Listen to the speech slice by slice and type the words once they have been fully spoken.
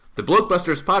The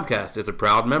Blokebusters podcast is a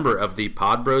proud member of the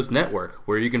Pod Bros Network,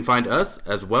 where you can find us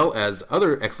as well as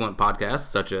other excellent podcasts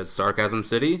such as Sarcasm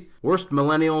City, Worst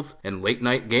Millennials, and Late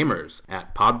Night Gamers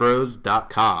at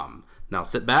podbros.com. Now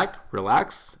sit back,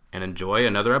 relax, and enjoy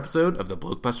another episode of the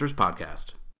Blokebusters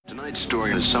podcast. Tonight's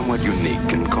story is somewhat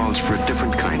unique and calls for a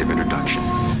different kind of introduction.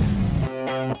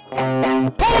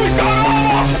 Police got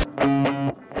off!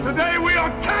 Today we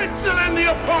are canceling the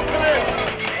apocalypse!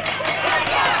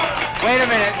 Wait a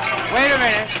minute.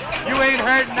 You ain't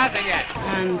heard nothing yet.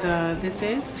 And this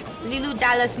is? Lilu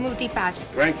Dallas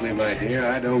Multipass. Frankly, my dear,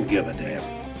 I don't give a damn.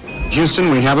 Houston,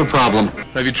 we have a problem.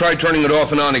 Have you tried turning it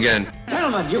off and on again?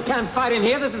 Gentlemen, you can't fight in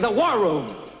here. This is the war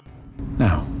room.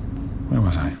 Now, where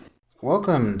was I?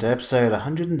 Welcome to episode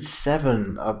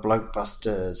 107 of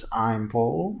Blokebusters. I'm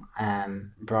Paul,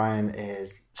 and Brian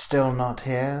is still not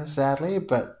here, sadly,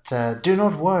 but do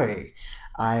not worry.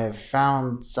 I have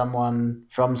found someone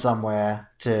from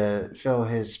somewhere to fill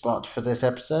his spot for this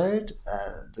episode.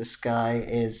 This guy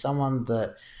is someone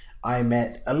that I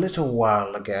met a little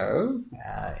while ago.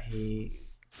 He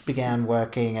began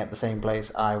working at the same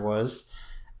place I was,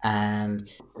 and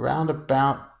round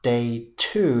about day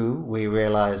 2, we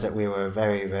realized that we were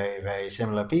very, very, very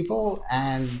similar people,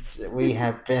 and we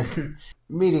have been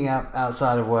meeting up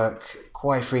outside of work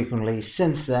quite frequently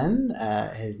since then.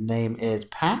 His name is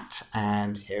Pat,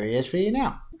 and here he is for you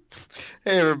now.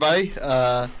 Hey everybody.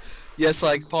 Yes,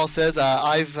 like Paul says,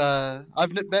 I've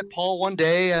met Paul one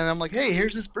day, and I'm like, hey,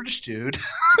 here's this British dude.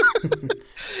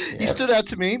 He stood out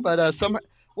to me, but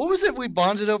what was it we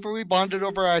bonded over? We bonded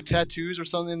over our tattoos or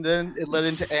something, and then it led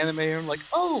into anime, and I'm like,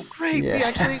 oh, great, we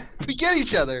get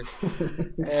each other.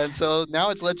 And so now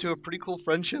it's led to a pretty cool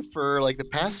friendship for like the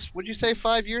past, would you say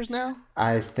 5 years now?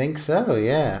 I think so,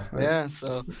 yeah. Yeah,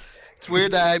 so it's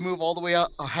weird that I move all the way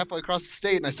out halfway across the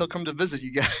state and I still come to visit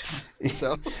you guys.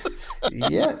 So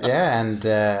yeah, and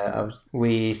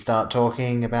we start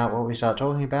talking about what we start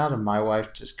talking about, and my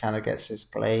wife just kind of gets this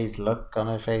glazed look on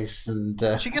her face, and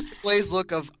she gets the glazed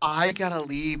look of, I gotta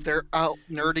leave, they're out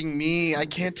nerding me, I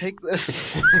can't take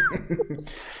this.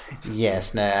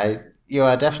 Yes, no, you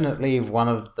are definitely one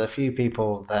of the few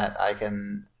people that I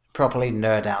can properly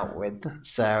nerd out with,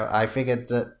 so I figured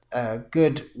that a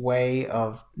good way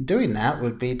of doing that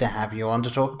would be to have you on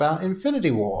to talk about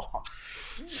Infinity War.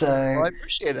 So well, I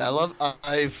appreciate it.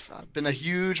 I've been a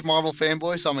huge Marvel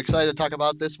fanboy, so I'm excited to talk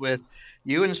about this with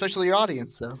you and especially your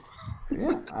audience. So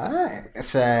yeah, all right.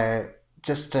 So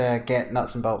just to get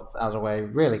nuts and bolts out of the way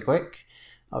really quick,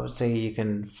 obviously you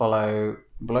can follow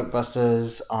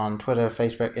Blokebusters on Twitter,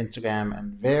 Facebook, Instagram,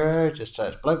 and Vero. Just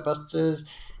search Blokebusters.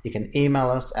 You can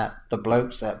email us at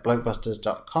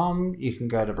theblokes@blokebusters.com. You can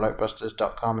go to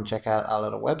blokebusters.com and check out our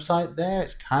little website there.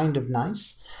 It's kind of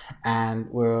nice. And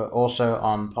we're also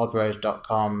on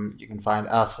podbros.com. You can find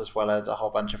us as well as a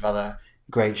whole bunch of other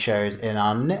great shows in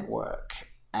our network.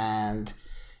 And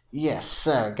yes,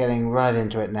 so getting right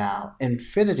into it now.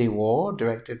 Infinity War,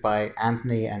 directed by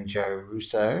Anthony and Joe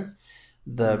Russo.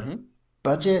 The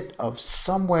budget of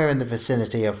somewhere in the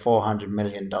vicinity of $400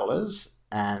 million.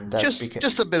 And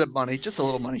just a bit of money, just a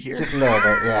little money here. Just a little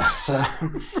bit, yes.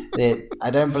 I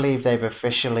don't believe they've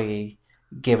officially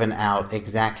given out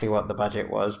exactly what the budget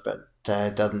was, but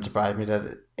it doesn't surprise me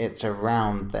that it's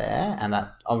around there, and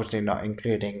that obviously not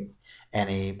including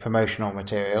any promotional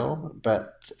material,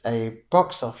 but a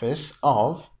box office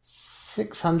of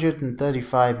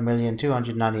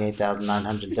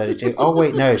 635,298,932. Oh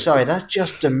wait, no, sorry, that's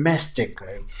just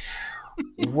domestically.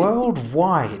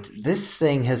 Worldwide, this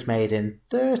thing has made in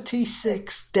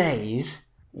 36 days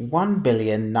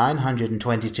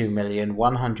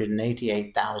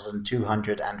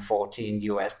 $1,922,188,214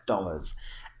 US,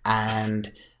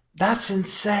 and that's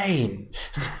insane.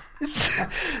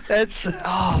 That's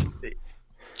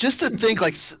just to think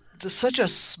like such a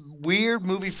weird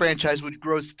movie franchise would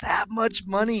gross that much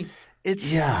money.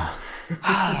 It's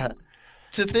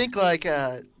to think like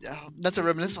not to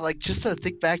reminisce, but like just to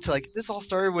think back to like this all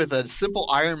started with a simple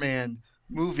Iron Man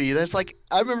movie. That's like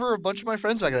I remember a bunch of my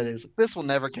friends back then. Like, this will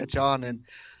never catch on, and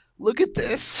look at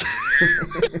this.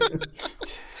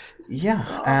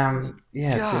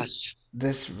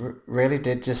 This really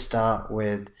did just start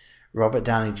with Robert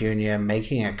Downey Jr.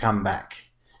 making a comeback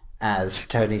as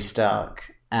Tony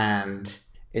Stark, and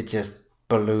it just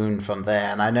ballooned from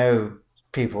there. And I know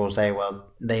people will say,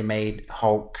 well, they made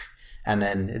Hulk and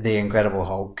then The Incredible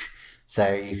Hulk,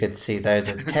 so you could see those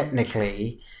are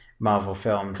technically Marvel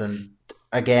films. And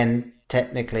again,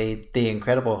 technically, The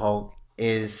Incredible Hulk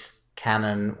is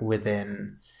canon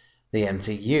within the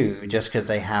MCU, just because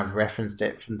they have referenced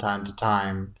it from time to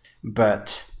time.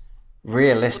 But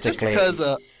realistically,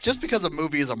 just because a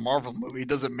movie is a Marvel movie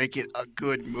doesn't make it a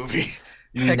good movie.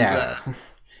 No.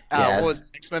 What was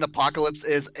X-Men Apocalypse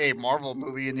is a Marvel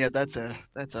movie, and yet that's a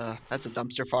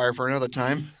dumpster fire for another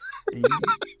time.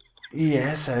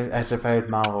 Yes, I suppose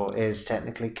Marvel is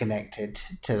technically connected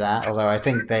to that, although I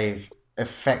think they've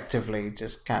effectively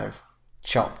just kind of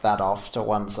chopped that off to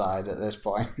one side at this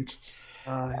point.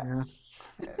 Yeah.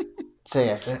 So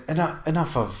yes,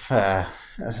 enough of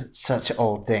such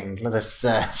old thing. Let us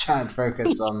try and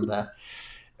focus on the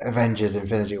Avengers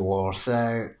Infinity War.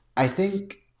 So I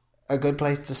think a good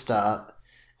place to start,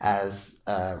 as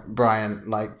Brian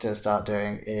liked to start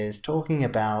doing, is talking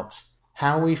about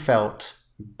how we felt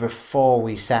before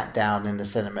we sat down in the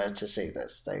cinema to see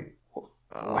this.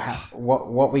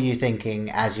 What were you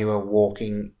thinking as you were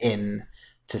walking in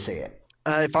to see it?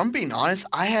 If I'm being honest,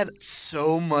 I had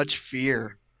so much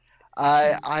fear.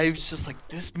 I was just like,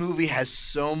 this movie has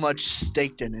so much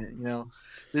staked in it.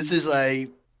 This is a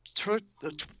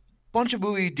bunch of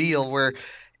movie deal where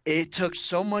it took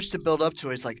so much to build up to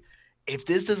it. It's like, if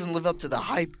this doesn't live up to the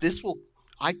hype,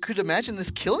 I could imagine this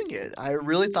killing it. I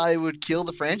really thought it would kill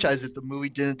the franchise if the movie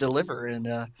didn't deliver. And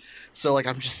so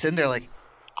I'm just sitting there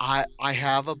I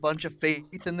have a bunch of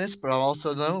faith in this, but I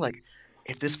also know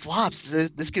if this flops,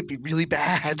 this could be really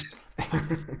bad.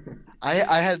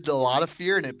 I had a lot of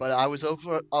fear in it, but I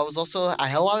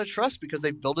had a lot of trust because they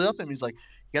built it up. And he's like,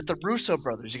 you got the Russo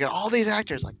brothers, you got all these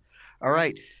actors. All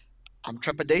right, I'm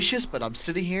trepidatious, but I'm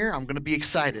sitting here. I'm going to be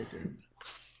excited.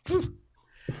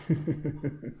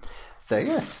 So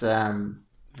yes,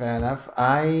 fair enough.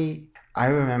 I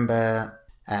remember,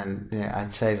 and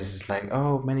I'd say this is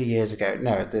many years ago.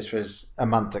 No, this was a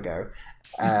month ago.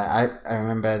 I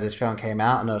remember this film came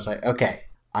out, and I was like, okay,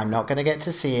 I'm not going to get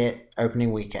to see it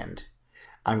opening weekend.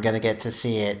 I'm going to get to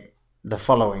see it the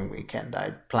following weekend.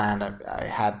 I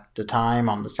had the time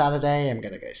on the Saturday. I'm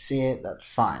going to go see it.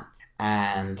 That's fine.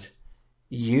 And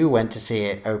you went to see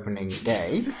it opening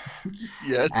day.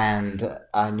 Yes. And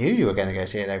I knew you were going to go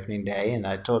see it opening day, and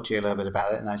I talked to you a little bit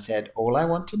about it, and I said, all I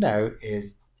want to know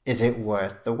is it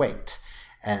worth the wait?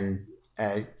 And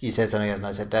you said something else, and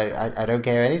I said, I don't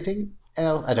care anything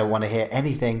else. I don't want to hear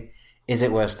anything. Is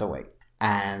it worth the wait?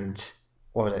 And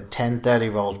what was it,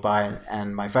 10:30 rolls by,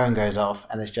 and my phone goes off,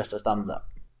 and it's just a thumbs up.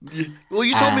 Well,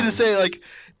 you told me to say,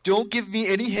 don't give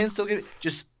me any hints,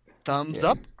 just thumbs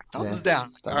up, thumbs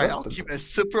down. All right, I'll keep it as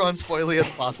super unspoily as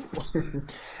possible.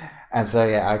 And so,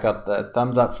 I got the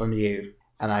thumbs up from you,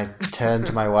 and I turned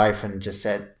to my wife and just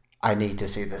said, I need to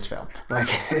see this film.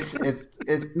 It's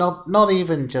not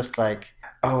even just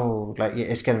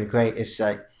it's going to be great. It's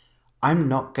I'm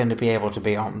not going to be able to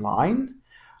be online.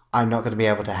 I'm not going to be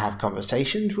able to have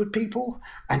conversations with people.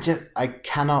 And I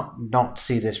cannot not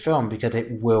see this film because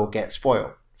it will get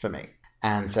spoiled for me.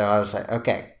 And so I was like,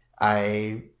 okay,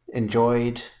 I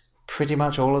enjoyed pretty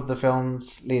much all of the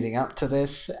films leading up to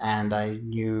this, and I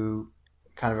knew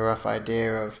kind of a rough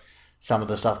idea of some of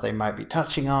the stuff they might be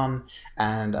touching on.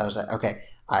 And I was like, okay,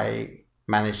 I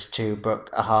managed to book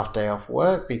a half day off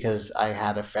work because I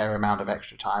had a fair amount of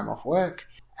extra time off work.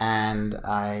 And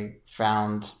I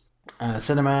found a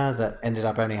cinema that ended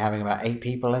up only having about 8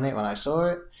 people in it when I saw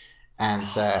it. And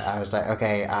so I was like,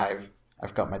 okay, I've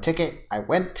got my ticket. I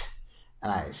went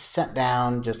and I sat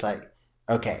down just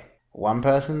okay, one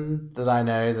person that I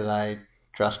know that I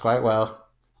trust quite well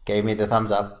gave me the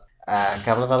thumbs up. A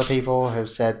couple of other people have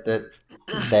said that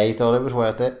they thought it was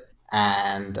worth it.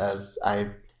 And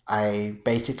I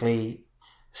basically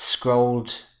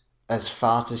scrolled as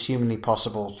fast as humanly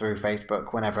possible through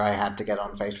Facebook whenever I had to get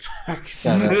on Facebook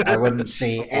so that I wouldn't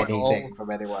see anything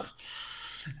from anyone.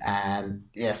 And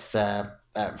yes,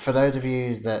 for those of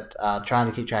you that are trying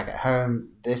to keep track at home,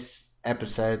 this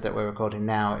episode that we're recording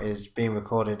now is being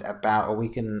recorded about a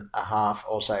week and a half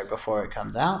or so before it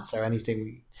comes out. So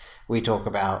anything we talk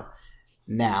about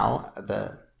now,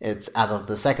 it's as of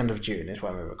the 2nd of June is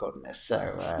when we're recording this. So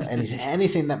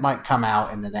anything that might come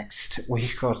out in the next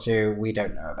week or two, we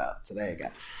don't know about. So there you go.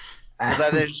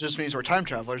 Well, that just means we're time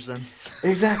travelers then.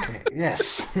 Exactly,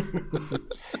 yes.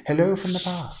 Hello from the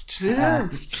past.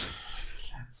 Yes.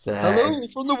 Hello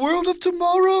from the world of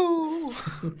tomorrow.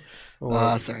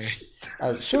 Well, sorry.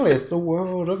 Surely it's the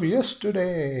world of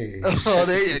yesterday. Oh,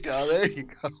 there you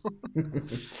go.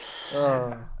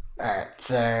 All right,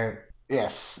 so...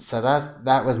 Yes, so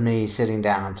that was me sitting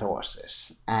down to watch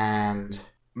this. And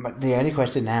the only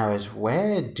question now is,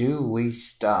 where do we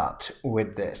start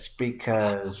with this?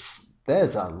 Because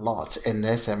there's a lot in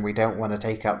this, and we don't want to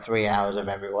take up 3 hours of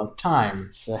everyone's time.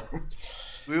 So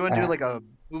we want to do a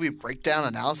movie breakdown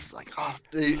analysis.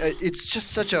 It's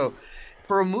just such a...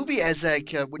 For a movie as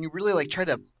when you really try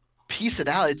to piece it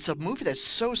out. It's a movie that's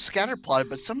so scatterplotted,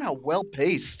 but somehow well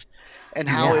paced, and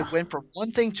how it went from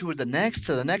one thing to the next.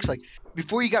 Like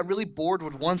before you got really bored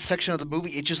with one section of the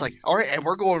movie, it's just like, all right, and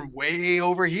we're going way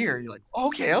over here. You're like,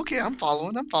 okay, I'm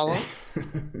following.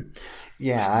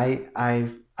 Yeah,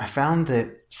 I found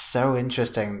it so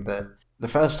interesting that the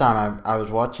first time I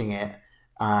was watching it,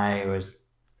 I was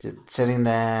just sitting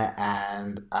there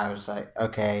and I was like,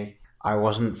 okay, I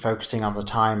wasn't focusing on the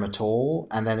time at all.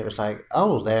 And then it was like,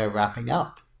 oh, they're wrapping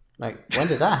up. Like, when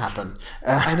did that happen?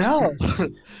 I know.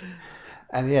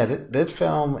 And yeah, this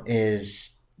film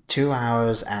is 2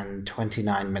 hours and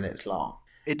 29 minutes long.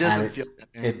 It doesn't feel that,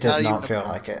 man. It does not feel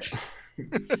like it.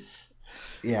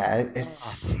 Yeah,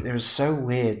 it was so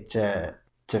weird to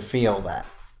feel that.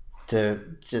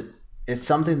 It's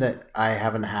something that I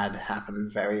haven't had happen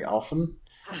very often,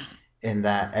 in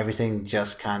that everything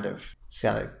just kind of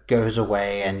goes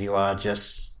away and you are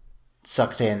just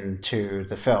sucked into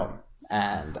the film.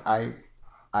 And I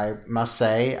must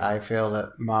say, I feel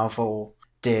that Marvel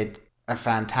did a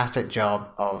fantastic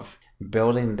job of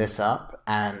building this up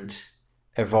and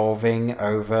evolving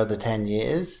over the 10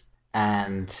 years,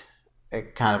 and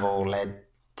it kind of all led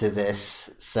to this.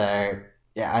 So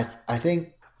yeah, I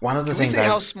think one of the things. Can we say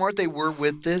how smart they were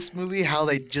with this movie? How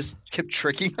they just kept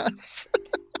tricking us?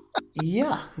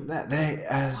 Yeah, they.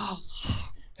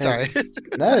 Sorry.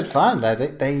 No, it's fine.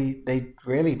 They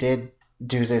really did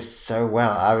do this so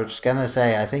well. I was gonna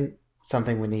say, I think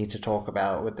something we need to talk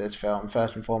about with this film,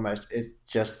 first and foremost, is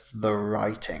just the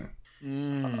writing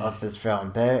of this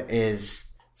film. There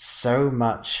is so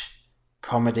much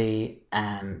comedy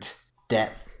and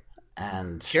depth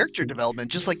and character development,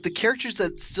 just like the characters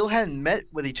that still hadn't met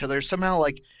with each other, somehow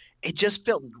like it just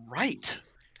felt right.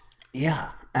 Yeah.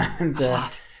 And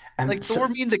like Thor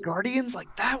meeting the Guardians, like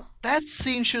that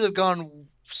scene should have gone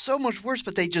so much worse,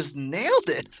 but they just nailed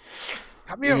it.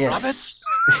 Come here, Roberts.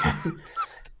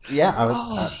 Yeah,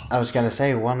 I was going to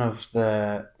say one of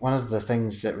the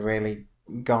things that really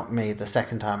got me the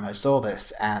second time I saw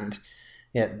this, and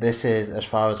yeah, this is, as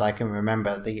far as I can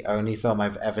remember, the only film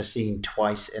I've ever seen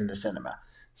twice in the cinema.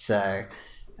 So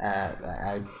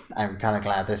I'm kind of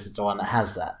glad this is the one that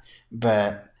has that.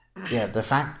 But yeah, the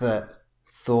fact that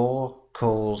Thor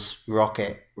calls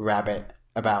Rocket Rabbit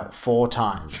about 4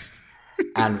 times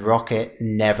and Rocket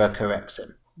never corrects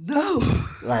him. No.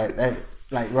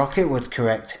 Like Rocket would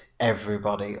correct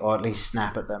everybody, or at least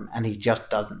snap at them, and he just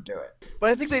doesn't do it.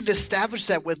 But I think they've established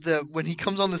that with when he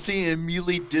comes on the scene and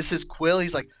immediately disses Quill,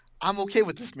 he's like, I'm okay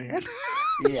with this man.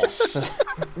 Yes.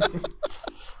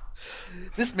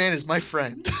 This man is my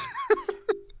friend.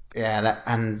 Yeah,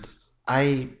 and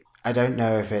I don't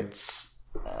know if it's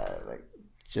like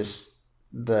just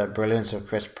the brilliance of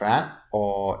Chris Pratt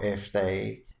or if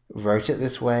they wrote it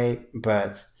this way,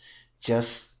 but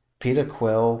just Peter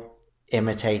Quill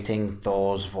imitating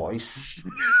Thor's voice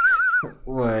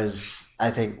was, I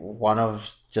think, one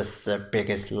of just the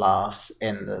biggest laughs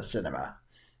in the cinema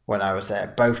when I was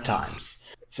there, both times.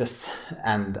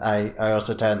 And I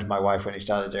also turned to my wife when he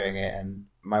started doing it, and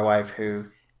my wife, who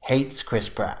hates Chris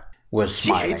Pratt, was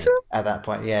smiling at that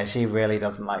point. Yeah, she really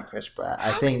doesn't like Chris Pratt.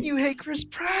 How can you hate Chris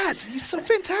Pratt? He's so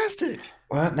fantastic.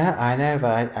 Well, no, I know,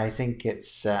 but I think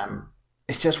it's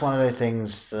just one of those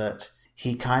things that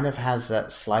he kind of has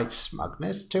that slight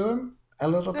smugness to him a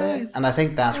little bit, and I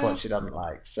think that's what she doesn't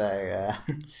like. So,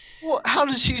 well, how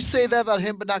does she say that about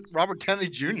him, but not Robert Downey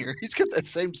Jr.? He's got that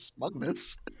same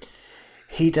smugness.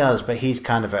 He does, but he's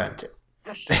kind of earned it.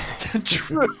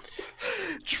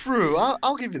 True.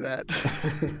 I'll give you that.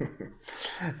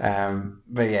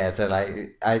 But yeah, so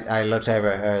like I looked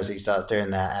over at her as he starts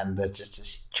doing that, and there's just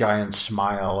this giant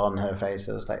smile on her face.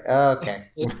 I was like, oh, okay.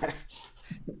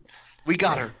 We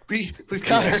got her. We've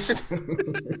got her.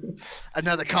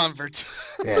 Another convert.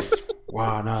 Yes.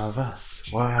 One of us.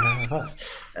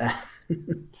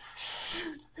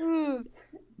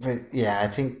 But yeah, I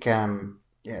think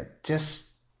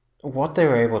just what they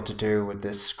were able to do with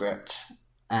this script,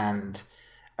 and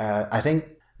I think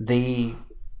the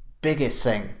biggest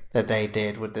thing that they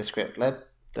did with this script,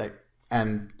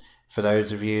 and for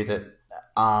those of you that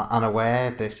are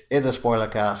unaware, this is a spoiler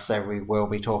cast, so we will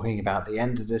be talking about the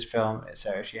end of this film.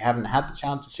 So if you haven't had the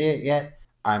chance to see it yet,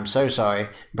 I'm so sorry,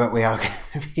 but we are going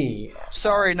to be...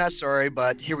 Sorry, not sorry,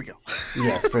 but here we go.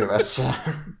 Yes, pretty much.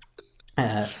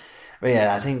 But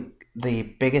yeah, I think the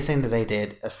biggest thing that they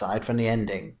did, aside from the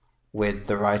ending, with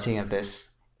the writing of this,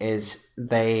 is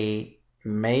they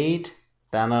made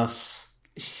Thanos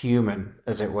human,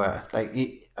 as it were. Like,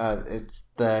 it's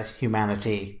the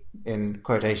humanity, in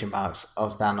quotation marks,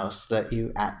 of Thanos that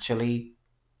you actually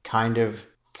kind of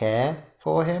care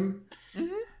for him.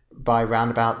 Mm-hmm. by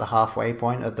roundabout the halfway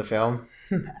point of the film,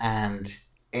 and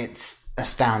it's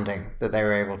astounding that they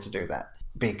were able to do that,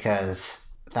 because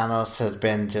Thanos has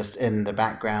been just in the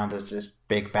background as this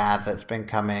big bad that's been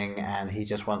coming, and he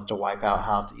just wants to wipe out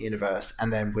half the universe.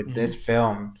 And then with this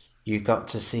film, you got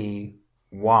to see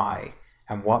why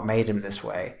and what made him this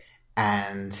way,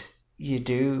 and you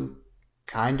do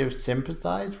kind of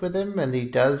sympathize with him, and he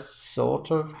does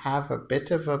sort of have a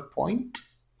bit of a point,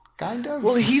 kind of.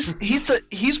 Well, he's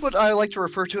what I like to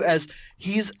refer to as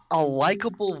he's a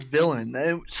likable villain,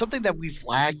 something that we've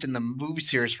lacked in the movie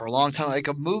series for a long time, like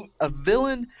a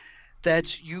villain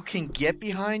that you can get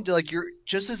behind, like you're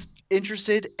just as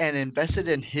interested and invested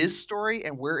in his story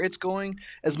and where it's going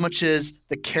as much as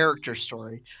the character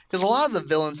story. Because a lot of the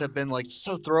villains have been like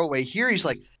so throwaway. Here he's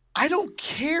like, I don't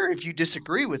care if you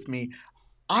disagree with me.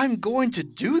 I'm going to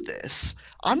do this.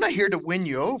 I'm not here to win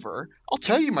you over. I'll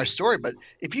tell you my story, but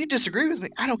if you disagree with me,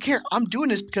 I don't care. I'm doing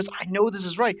this because I know this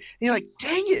is right. And you're like,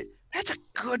 dang it, that's a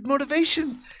good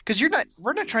motivation. Because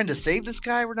we're not trying to save this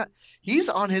guy. He's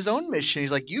on his own mission.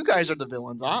 He's like, you guys are the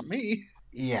villains, not me.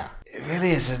 Yeah, it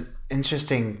really is an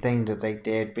interesting thing that they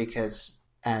did, because,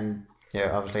 and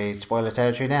obviously spoiler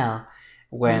territory now,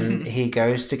 when he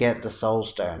goes to get the Soul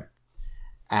Stone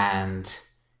and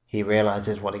he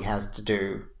realizes what he has to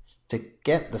do to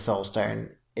get the Soul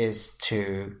Stone is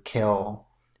to kill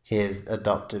his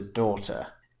adopted daughter.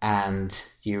 And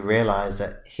you realize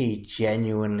that he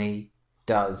genuinely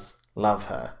does love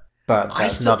her, but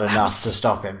that's not enough to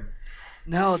stop him.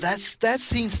 No, that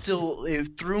scene still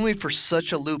threw me for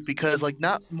such a loop, because like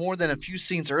not more than a few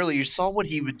scenes earlier, you saw what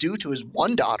he would do to his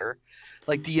one daughter,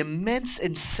 like the immense,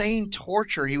 insane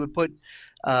torture he would put.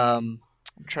 I'm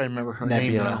trying to remember her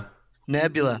name now.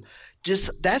 Nebula.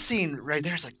 Just that scene right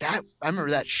there is like that. I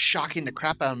remember that shocking the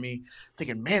crap out of me,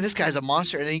 thinking, man, this guy's a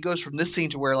monster. And then he goes from this scene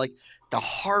to where like the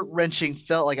heart-wrenching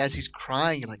felt like as he's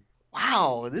crying, you're like,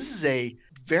 wow, this is a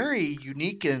very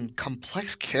unique and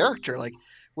complex character, like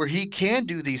where he can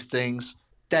do these things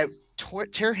that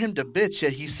tear him to bits,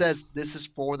 yet he says this is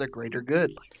for the greater good.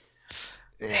 Like,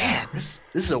 man, this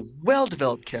is a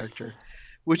well-developed character,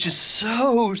 which is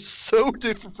so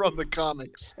different from the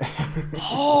comics.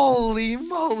 Holy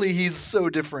moly, he's so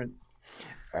different.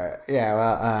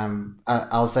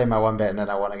 I'll say my one bit and then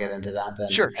I want to get into that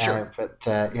then. Sure.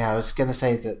 I was going to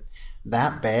say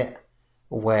that bit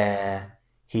where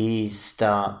he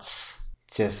starts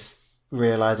just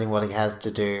realizing what he has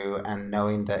to do and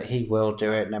knowing that he will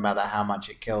do it no matter how much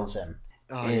it kills him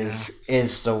is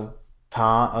the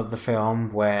part of the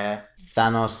film where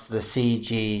Thanos, the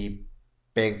CG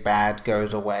big bad,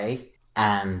 goes away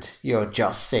and you're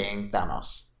just seeing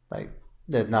Thanos. Like,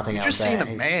 there's nothing else there. You're just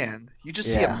seeing a man. You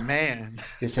just see a man.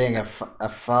 You're seeing a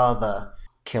father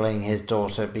killing his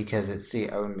daughter because it's the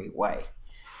only way.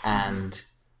 And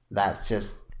that's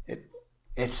just...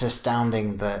 It's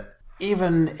astounding that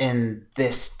even in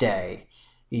this day,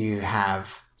 you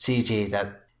have CG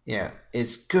that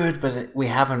is good, but we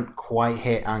haven't quite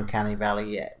hit Uncanny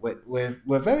Valley yet. We're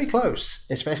very close,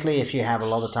 especially if you have a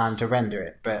lot of time to render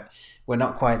it, but we're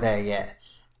not quite there yet.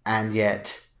 And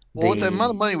yet... Well, with the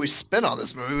amount of money we spent on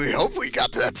this movie, we hope we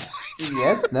got to that point.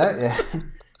 Yes, no, yeah.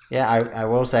 Yeah, I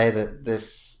will say that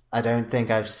this... I don't think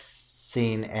I've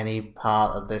seen any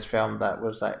part of this film that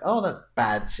was like, oh, that's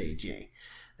bad CG.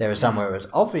 There was some where it was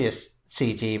obvious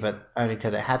CG, but only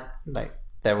because it had, like,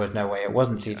 there was no way it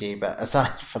wasn't CG, but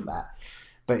aside from that.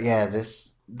 But yeah,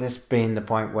 this being the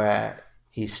point where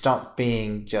he stopped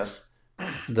being just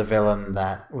the villain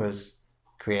that was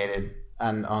created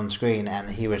and on screen, and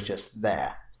he was just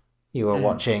there. You were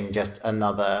watching just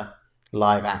another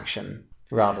live action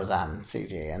rather than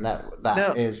CG, and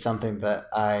that is something that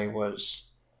I was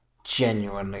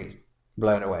genuinely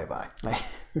blown away by.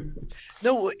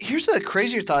 No, here's a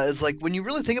crazier thought. Is like, when you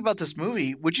really think about this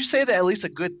movie, would you say that at least a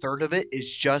good third of it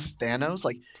is just Thanos?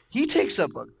 Like, he takes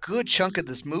up a good chunk of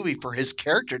this movie for his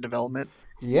character development.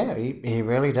 Yeah, he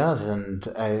really does. And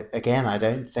again, I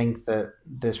don't think that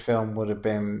this film would have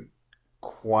been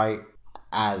quite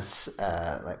as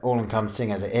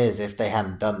all-encompassing as it is if they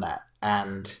hadn't done that.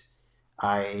 And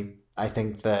I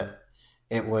think that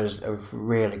it was a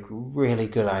really, really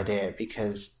good idea,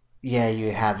 because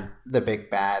you have the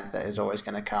big bad that is always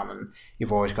going to come and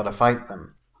you've always got to fight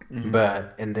them. Mm-hmm.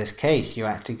 But in this case, you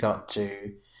actually got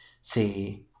to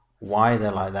see why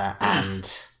they're like that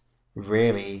and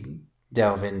really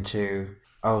delve into,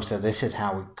 so this is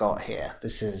how we got here.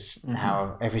 This is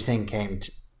how everything came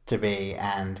to be.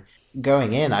 And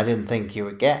going in, I didn't think you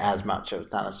would get as much of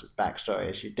Thanos' backstory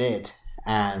as you did.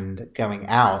 And going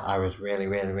out, I was really,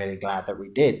 really, really glad that we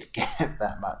did get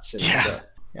that much. And,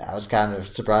 I was kind of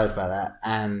surprised by that.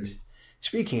 And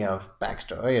speaking of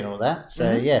backstory and all that,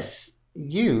 so yes,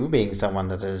 you being someone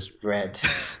that has read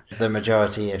the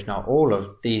majority, if not all,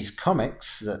 of these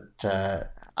comics that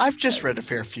I've just read a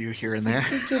fair few here and there.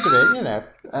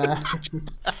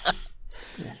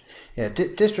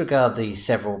 Disregard the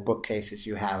several bookcases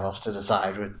you have off to the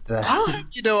side with.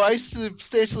 I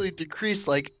substantially decreased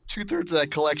like 2/3 of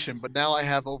that collection, but now I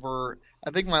have over.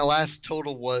 I think my last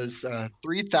total was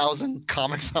 3,000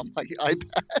 comics on my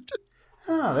iPad.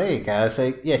 Oh, there you go.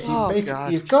 So yes,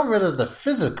 you've got rid of the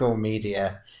physical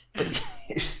media, but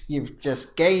you've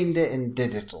just gained it in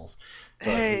digitals.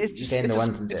 Hey, it's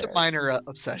a minor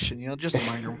obsession, just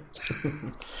a minor one.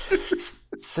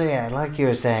 So yeah, like you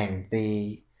were saying,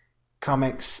 the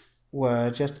comics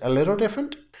were just a little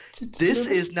different. This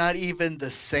is not even the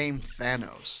same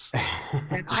Thanos,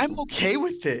 and I'm okay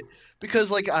with it because,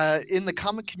 like, in the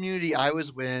comic community I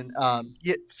was in,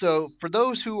 so for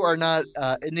those who are not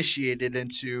initiated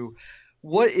into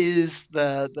what is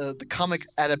the comic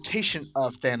adaptation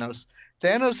of Thanos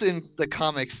in the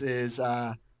comics is.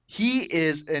 He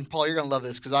is, and Paul, you're gonna love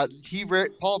this because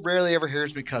Paul rarely ever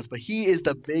hears me cuss, but he is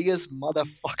the biggest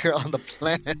motherfucker on the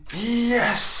planet.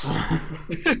 Yes.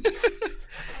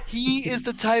 He is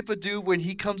the type of dude when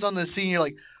he comes on the scene, you're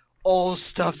like, all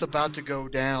stuff's about to go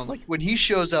down. Like when he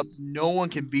shows up, no one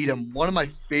can beat him. One of my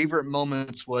favorite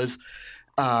moments was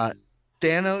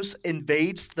Thanos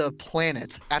invades the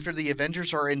planet after the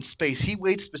Avengers are in space. He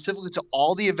waits specifically till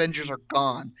all the Avengers are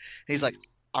gone. And he's like,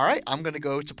 all right, I'm going to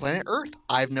go to planet Earth.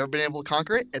 I've never been able to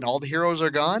conquer it, and all the heroes are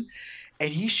gone. And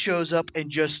he shows up and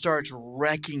just starts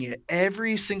wrecking it.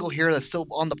 Every single hero that's still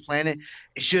on the planet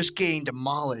is just getting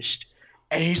demolished.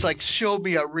 And he's like, show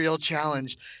me a real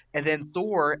challenge. And then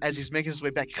Thor, as he's making his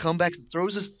way back, comes back and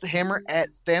throws his hammer at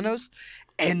Thanos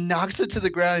and knocks it to the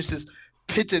ground. He says,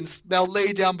 Pittance, now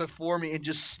lay down before me, and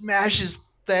just smashes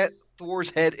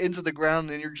Thor's head into the ground.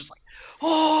 And you're just like,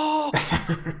 oh,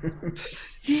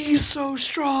 he's so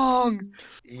strong.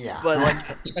 Yeah. But like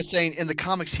I was saying, in the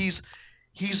comics, he's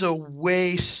a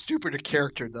way stupider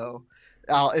character, though.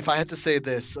 If I had to say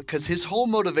this, because his whole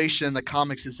motivation in the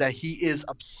comics is that he is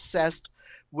obsessed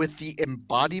with the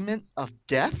embodiment of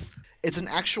death. It's an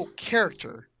actual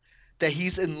character that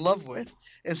he's in love with.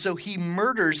 And so he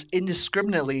murders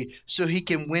indiscriminately so he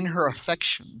can win her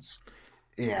affections.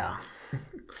 Yeah.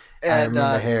 And, I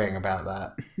remember hearing about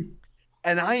that.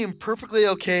 And I am perfectly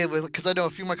okay with it because I know a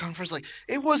few of my comic friends like,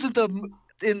 it wasn't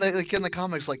in the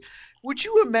comics. Like, would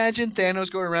you imagine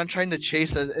Thanos going around trying to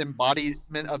chase an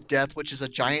embodiment of death, which is a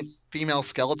giant female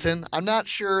skeleton? I'm not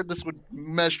sure this would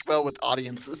mesh well with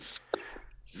audiences.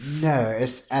 No,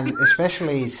 and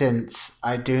especially since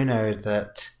I do know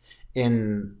that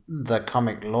in the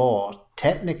comic lore,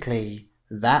 technically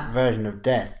that version of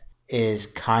death is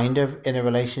kind of in a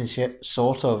relationship,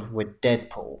 sort of, with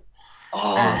Deadpool.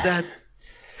 Oh, that's...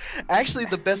 Actually,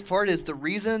 the best part is the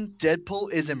reason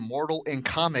Deadpool is immortal in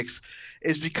comics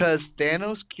is because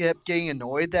Thanos kept getting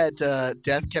annoyed that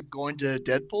death kept going to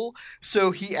Deadpool,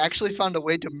 so he actually found a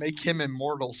way to make him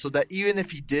immortal so that even if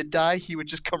he did die, he would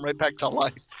just come right back to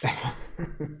life.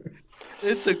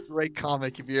 It's a great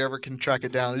comic if you ever can track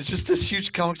it down. It's just this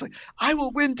huge comic. It's like, I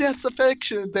will win Death's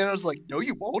affection. And Thanos is like, no,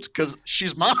 you won't, because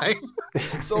she's mine.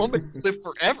 So I'll make you live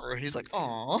forever. And he's like,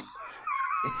 aw.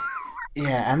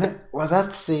 Yeah, and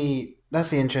that's the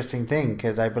interesting thing,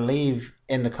 because I believe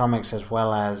in the comics as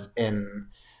well as in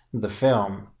the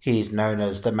film, he's known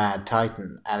as the Mad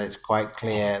Titan, and it's quite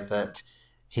clear that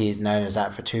he's known as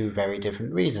that for two very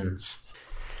different reasons.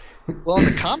 Well, in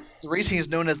the comics, the reason he's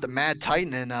known as the Mad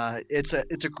Titan, and it's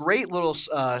a great little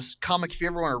comic if you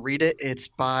ever want to read it. It's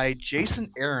by Jason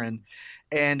Aaron,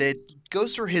 and it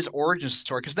goes through his origin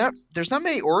story, because there's not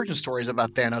many origin stories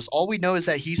about Thanos. All we know is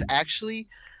that he's actually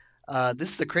this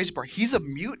is the crazy part. He's a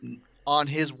mutant on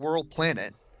his world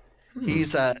planet.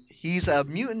 He's a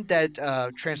mutant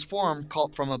that transformed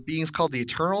from beings called the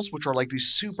Eternals, which are like these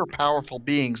super powerful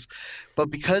beings. But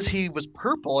because he was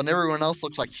purple and everyone else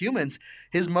looks like humans,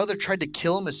 his mother tried to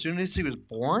kill him as soon as he was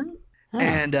born.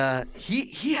 And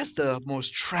he has the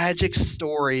most tragic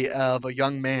story of a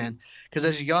young man. Because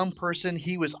as a young person,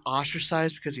 he was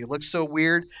ostracized because he looked so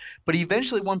weird. But he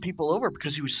eventually won people over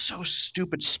because he was so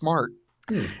stupid smart.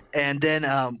 And then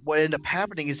what ended up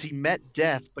happening is he met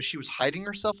Death, but she was hiding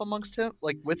herself amongst him,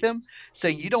 like with him,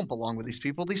 saying, you don't belong with these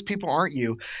people. These people aren't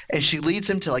you. And she leads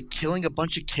him to like killing a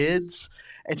bunch of kids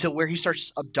until where he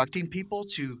starts abducting people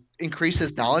to increase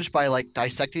his knowledge by like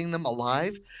dissecting them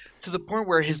alive, to the point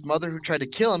where his mother, who tried to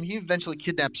kill him, he eventually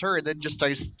kidnaps her and then just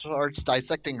starts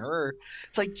dissecting her.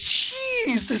 It's like,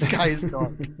 jeez, this guy is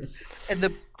dark. And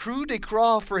the coup de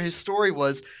grace for his story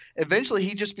was eventually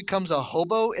he just becomes a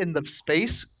hobo in the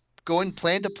space going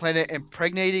planet to planet,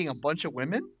 impregnating a bunch of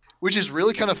women, which is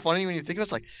really kind of funny when you think of it.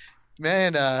 It's like,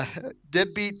 man,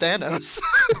 deadbeat Thanos.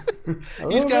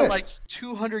 He's got like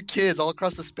 200 kids all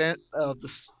across the span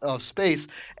of space,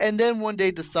 and then one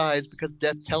day decides, because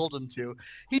death told him to,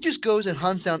 he just goes and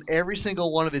hunts down every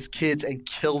single one of his kids and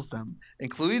kills them,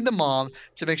 including the mom,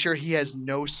 to make sure he has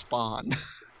no spawn.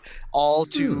 All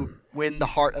to win the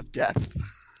heart of death.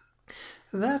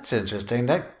 That's interesting.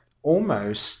 That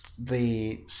almost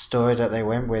the story that they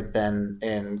went with then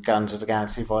in Guardians of the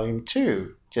Galaxy Volume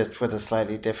 2, just with a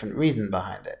slightly different reason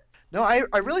behind it. No, I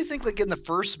really think like in the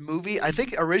first movie, I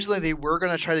think originally they were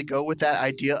going to try to go with that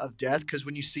idea of death, because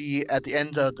when you see at the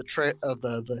end of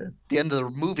the end of the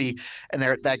movie, and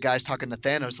that guy's talking to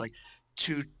Thanos, like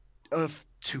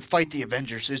to fight the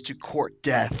Avengers is to court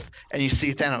death, and you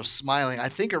see Thanos smiling. I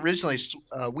think originally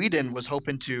Whedon was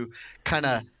hoping to kind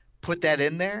of put that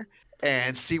in there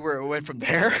and see where it went from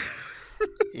there.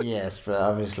 Yes, but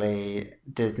obviously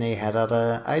Disney had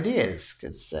other ideas,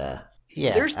 because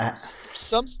there's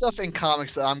some stuff in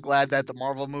comics that I'm glad that the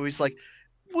Marvel movies like,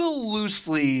 we'll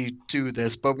loosely do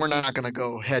this, but we're not going to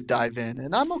go head dive in.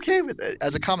 And I'm okay with it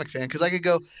as a comic fan, because I could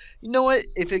go, you know what?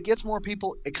 If it gets more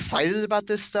people excited about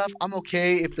this stuff, I'm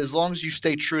okay as long as you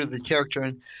stay true to the character.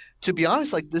 And to be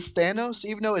honest, like this Thanos,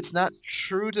 even though it's not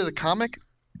true to the comic,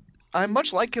 I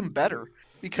much like him better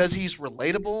because he's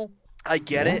relatable. I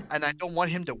get it, and I don't want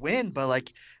him to win, but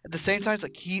like at the same time, it's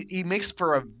like he makes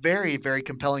for a very, very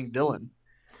compelling villain.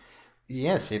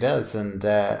 Yes, he does, and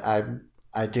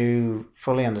I do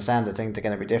fully understand that things are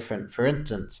going to be different. For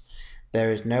instance,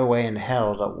 there is no way in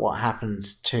hell that what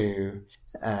happens to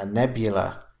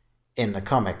Nebula in the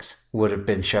comics would have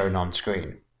been shown on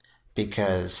screen,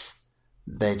 because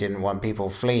they didn't want people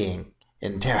fleeing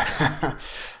in terror.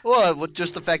 Well, with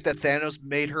just the fact that Thanos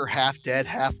made her half dead,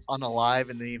 half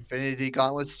unalive in the Infinity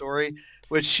Gauntlet story,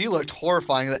 which she looked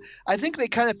horrifying. I think they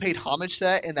kind of paid homage to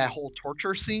that in that whole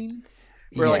torture scene.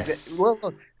 Where yes.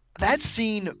 That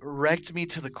scene wrecked me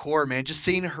to the core, man. Just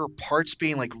seeing her parts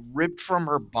being like ripped from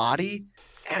her body.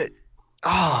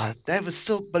 That was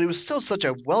still, but it was still such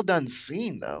a well done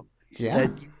scene, though. Yeah.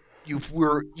 That you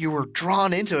were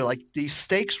drawn into it. Like these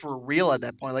stakes were real at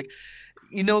that point. Like,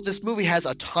 you know, this movie has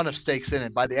a ton of stakes in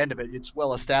it. By the end of it, it's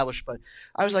well established. But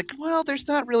I was like, well, there's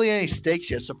not really any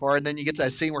stakes yet so far. And then you get to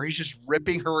that scene where he's just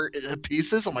ripping her to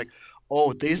pieces. I'm like,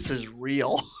 oh, this is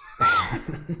real.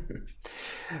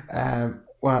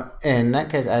 Well, in that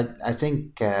case, I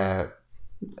think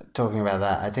talking about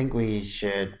that, I think we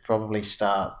should probably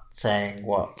start saying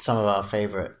what some of our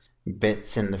favorite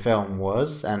bits in the film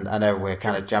was. And I know we're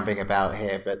kind of jumping about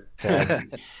here, but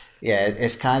yeah,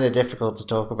 it's kind of difficult to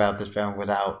talk about this film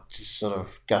without just sort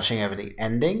of gushing over the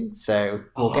ending. So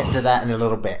we'll get to that in a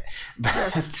little bit.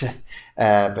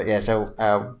 But yeah,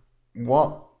 so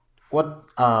what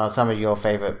are some of your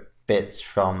favorite bits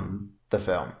from the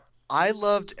film? I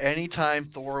loved any time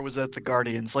Thor was at the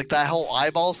Guardians. Like that whole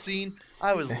eyeball scene,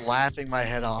 I was laughing my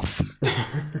head off.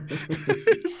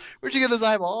 Where'd you get this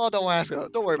eyeball? Oh, don't ask.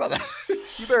 Don't worry about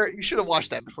that. You should have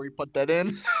watched that before you put that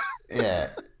in.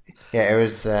 Yeah, it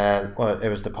was it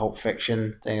was the Pulp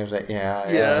Fiction thing. It was like,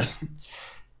 the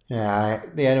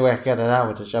only way I could get it out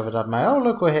was to shove it up my. Oh,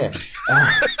 look, we're here.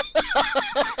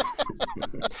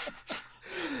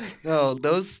 No,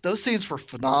 those scenes were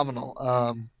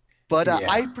phenomenal. But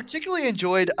I particularly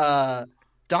enjoyed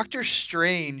Doctor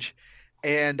Strange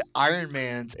and Iron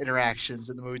Man's interactions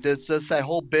in the movie. It's just that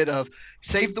whole bit of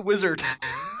save the wizard.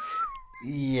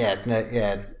 Yes,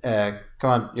 come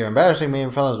on, you're embarrassing me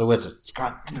in front of the wizards. Come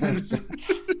on.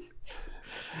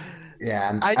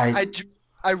 Yeah, and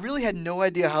I really had no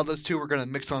idea how those two were going to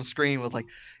mix on screen with, like,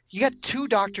 you got two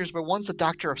doctors, but one's the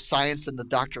doctor of science and the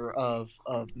doctor of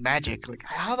magic. Like,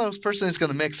 how those person is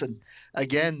going to mix? And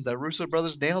again, the Russo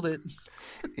brothers nailed it.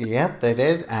 Yep, they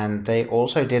did. And they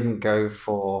also didn't go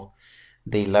for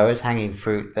the lowest hanging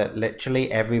fruit that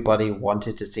literally everybody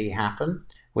wanted to see happen,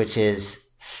 which is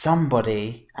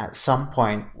somebody at some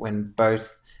point when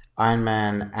both Iron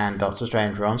Man and Doctor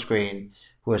Strange were on screen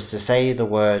was to say the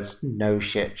words, "No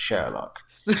shit, Sherlock."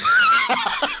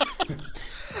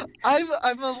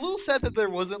 I'm a little sad that there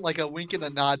wasn't like a wink and a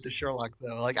nod to Sherlock,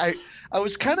 though. Like I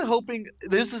was kind of hoping,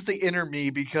 this is the inner me,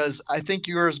 because I think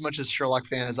you're as much a Sherlock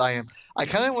fan as I am. I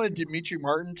kind of wanted Dimitri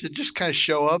Martin to just kind of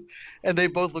show up, and they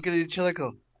both look at each other and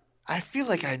go, "I feel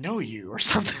like I know you," or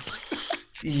something like that.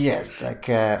 Yes, like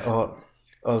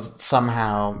or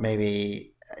somehow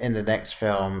maybe in the next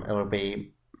film it'll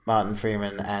be Martin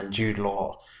Freeman and Jude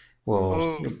Law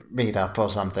will meet up or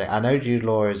something. I know Jude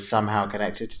Law is somehow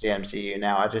connected to the MCU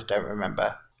now. I just don't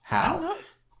remember how. I don't know.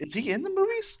 Is he in the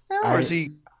movies now, or is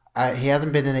he? He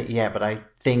hasn't been in it yet, but I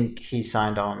think he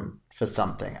signed on for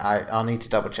something. I'll need to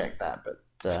double check that. But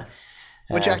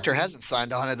which actor hasn't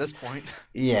signed on at this point?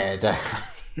 Yeah, exactly.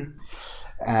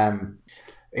 I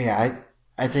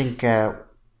think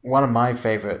one of my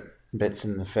favorite bits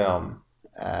in the film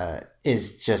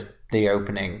is just the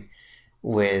opening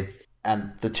with,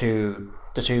 and the two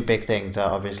big things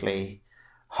are obviously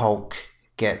Hulk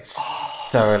gets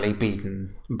thoroughly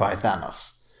beaten by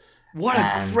Thanos. What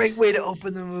a great way to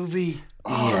open the movie.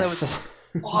 Yes. That was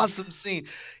an awesome scene.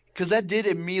 Because that did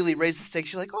immediately raise the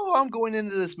stakes. You're like, I'm going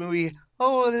into this movie.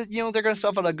 They're going to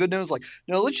stuff on a good note. It's like,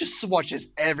 no, let's just watch this.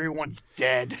 Everyone's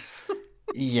dead.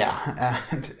 Yeah,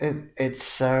 and it's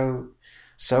so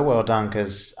well done,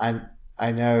 because I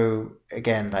know,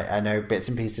 again, like, I know bits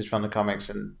and pieces from the comics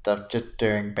and stuff, just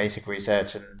doing basic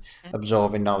research and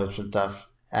absorbing knowledge from stuff.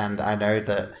 And I know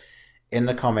that in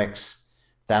the comics,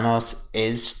 Thanos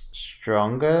is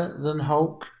stronger than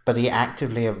Hulk, but he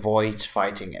actively avoids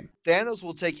fighting him. Thanos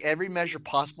will take every measure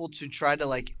possible to try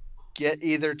to get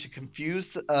either to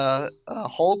confuse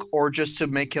Hulk or just to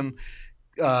make him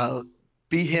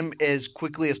beat him as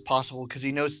quickly as possible, because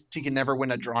he knows he can never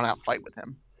win a drawn out fight with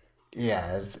him.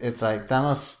 Yeah, it's like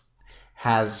Thanos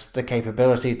has the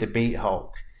capability to beat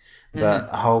Hulk, but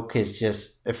Hulk is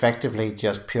just effectively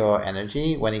just pure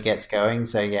energy when he gets going.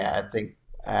 So yeah,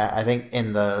 I think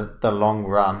in the long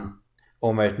run,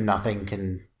 almost nothing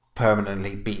can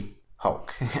permanently beat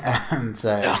Hulk. And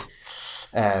so,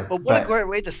 but what a great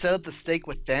way to set up the stake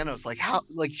with Thanos!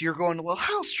 You're going, well,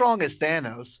 how strong is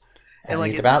Thanos? And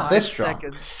he's in about 5 this strong.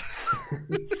 seconds,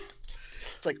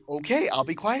 it's like, okay, I'll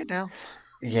be quiet now.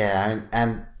 Yeah,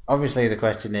 and obviously the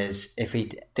question is, if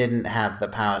he didn't have the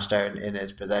Power Stone in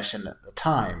his possession at the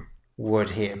time,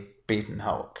 would he have beaten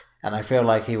Hulk? And I feel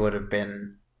like he would have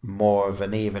been more of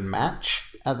an even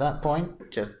match at that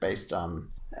point, just based on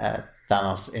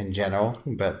Thanos in general.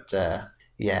 But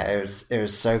it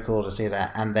was so cool to see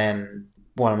that. And then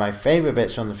one of my favorite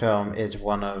bits from the film is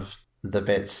one of the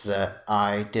bits that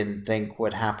I didn't think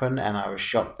would happen, and I was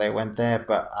shocked they went there,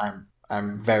 but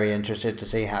I'm very interested to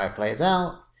see how it plays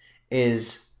out,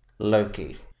 is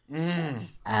Loki.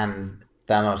 And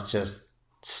Thanos just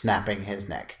snapping his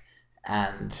neck.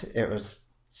 And it was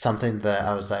something that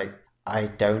I was like, I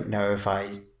don't know if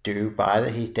I do buy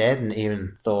that he's dead. And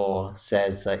even Thor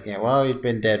says that, well, he'd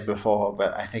been dead before,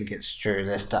 but I think it's true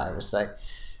this time. It's like,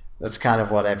 that's kind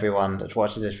of what everyone that's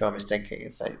watching this film is thinking.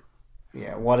 It's like,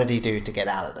 what did he do to get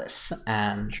out of this?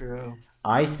 And True.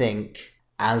 I think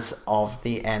as of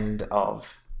the end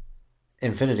of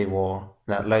Infinity War,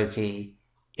 that Loki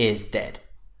is dead.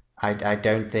 I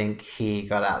don't think he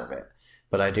got out of it,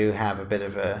 but I do have a bit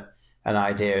of an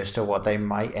idea as to what they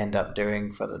might end up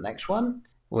doing for the next one,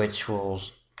 which will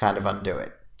kind of undo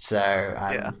it. So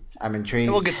I'm intrigued.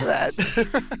 And we'll get to that.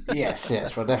 yes,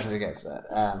 we'll definitely get to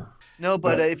that. No,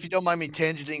 but if you don't mind me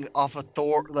tangenting off of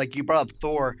Thor, like you brought up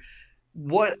Thor,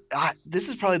 this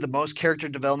is probably the most character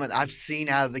development I've seen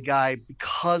out of the guy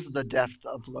because of the depth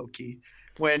of Loki.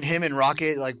 When him and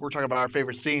Rocket, like, we're talking about our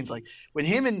favorite scenes, like when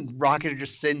him and Rocket are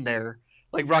just sitting there,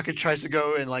 like Rocket tries to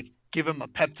go and like give him a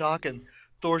pep talk, and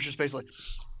Thor's just basically,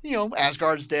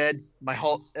 Asgard's dead,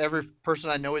 every person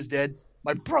I know is dead,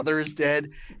 my brother is dead,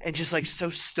 and just like so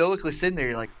stoically sitting there,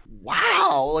 you're like,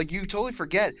 wow, like you totally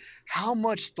forget how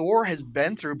much Thor has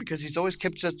been through, because he's always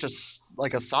kept such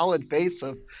a solid face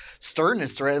of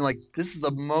sternness, right? And like, this is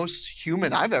the most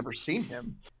human I've ever seen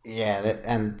him. Yeah,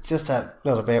 and just that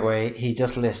little bit where he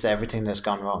just lists everything that's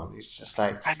gone wrong. He's just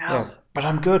like, I know, yeah, but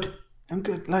I'm good.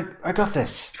 Like, I got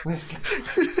this.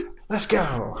 Let's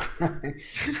go.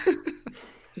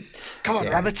 Come on,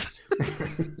 rabbits.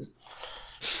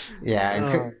 Yeah,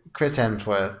 and Chris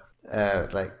Hemsworth,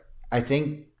 I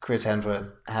think Chris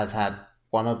Hemsworth has had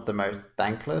one of the most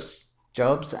thankless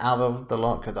jobs out of the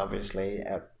lot, because obviously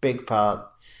a big part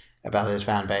about his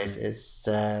fan base is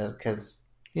because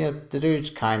the dude's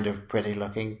kind of pretty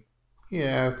looking,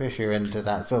 if you're into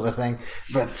that sort of thing.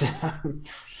 But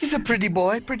he's a pretty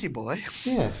boy.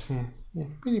 Yes, yeah,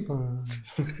 pretty boy.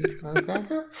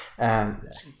 How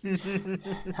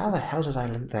the hell did I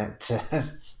link that?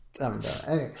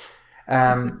 Anyway.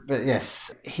 But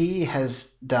yes, he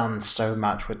has done so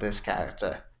much with this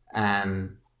character,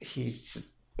 and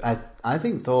I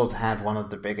think Thor's had one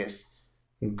of the biggest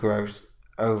growth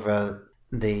over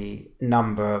the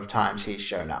number of times he's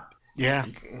shown up. Yeah,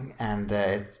 and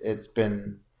it's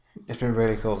been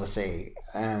really cool to see.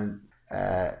 And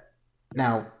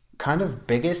now, kind of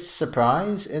biggest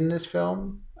surprise in this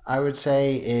film, I would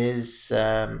say, is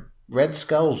Red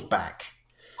Skull's back.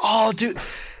 Oh, dude.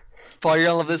 Paul, you're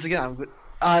gonna love this again.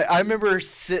 I remember,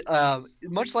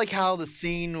 much like how the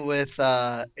scene with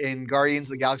in Guardians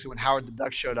of the Galaxy when Howard the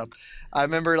Duck showed up, I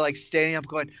remember like standing up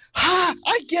going, "Ha!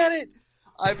 I get it!"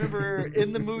 I remember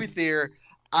in the movie theater,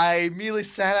 I immediately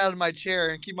sat out of my chair,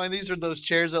 and keep in mind these are those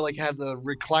chairs that like have the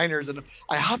recliners, and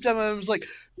I hopped out and was like,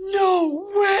 "No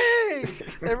way!"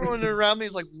 Everyone around me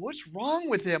is like, "What's wrong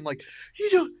with him?" Like,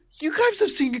 you guys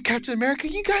have seen Captain America.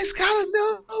 You guys gotta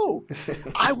know.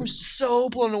 I was so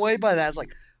blown away by that. I was like,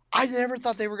 I never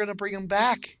thought they were going to bring him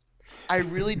back. I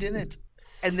really didn't.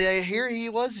 And then here he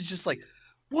was, just like,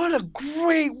 what a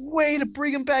great way to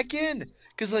bring him back in.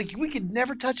 Because, like, we could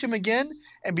never touch him again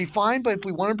and be fine, but if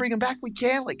we want to bring him back, we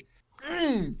can. Like,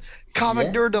 comic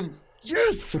nerdom.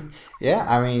 Yes. Yeah,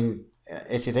 I mean,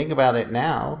 if you think about it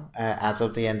now, as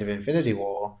of the end of Infinity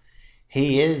War,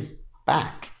 he is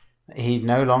back. He's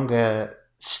no longer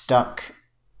stuck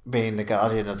being the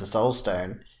guardian of the Soul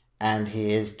Stone. And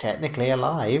he is technically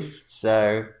alive,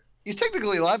 so... He's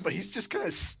technically alive, but he's just kind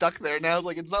of stuck there now.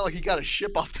 Like, it's not like he got a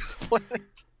ship off the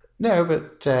planet. No,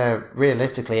 but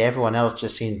realistically, everyone else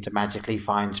just seemed to magically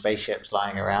find spaceships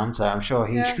lying around, so I'm sure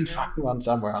he can find one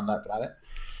somewhere on that planet.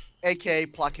 A.K.A.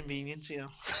 plot convenience, you know.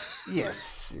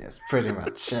 Yes, pretty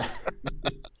much.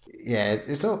 Yeah,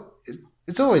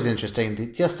 it's always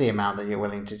interesting, just the amount that you're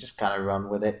willing to just kind of run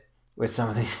with it, with some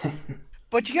of these things.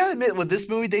 But you gotta admit, with this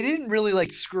movie, they didn't really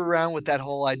like screw around with that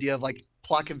whole idea of like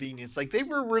plot convenience. Like they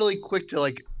were really quick to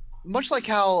like, much like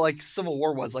how like Civil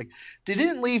War was. Like they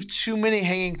didn't leave too many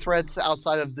hanging threads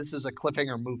outside of this is a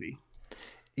cliffhanger movie.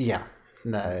 Yeah,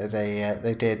 no,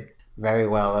 they did very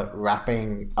well at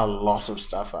wrapping a lot of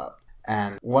stuff up.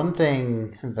 And one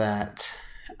thing that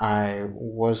I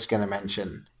was going to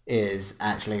mention is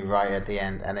actually right at the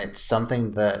end, and it's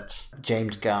something that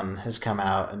James Gunn has come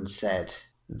out and said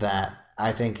that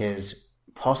I think is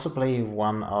possibly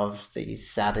one of the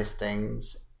saddest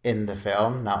things in the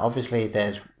film. Now, obviously,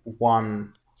 there's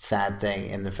one sad thing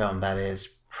in the film that is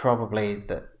probably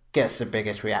that gets the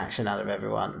biggest reaction out of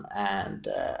everyone, and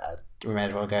we may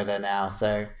as well go there now.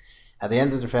 So, at the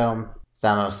end of the film,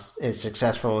 Thanos is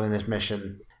successful in his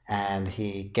mission, and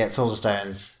he gets all the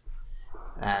stones,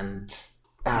 and...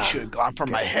 you should have gone for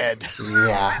my head.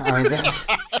 Yeah, I mean, that's...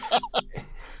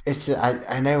 It's just,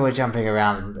 I know we're jumping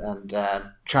around and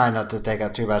trying not to take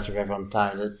up too much of everyone's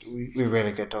time. We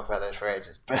really could talk about this for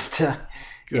ages. But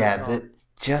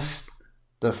just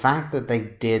the fact that they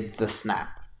did the snap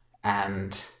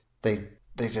and they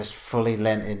just fully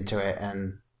lent into it,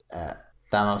 and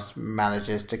Thanos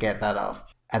manages to get that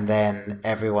off. And then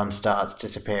everyone starts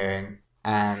disappearing.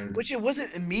 Which it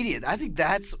wasn't immediate. I think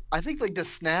like the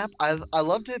snap. I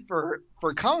loved it for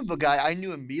a comic book guy. I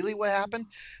knew immediately what happened,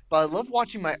 but I loved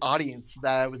watching my audience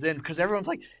that I was in because everyone's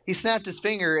like, he snapped his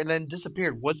finger and then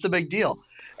disappeared. What's the big deal?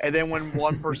 And then when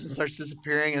one person starts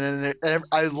disappearing, and then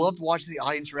I loved watching the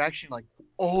audience reaction, like,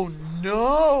 oh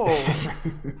no,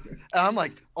 and I'm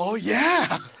like, oh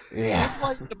yeah. That's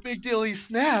why it's a big deal. He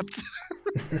snapped.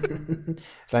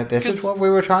 Like, this is what we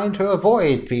were trying to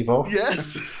avoid, people.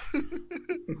 Yes.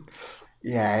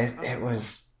 Yeah, it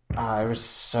was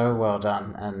so well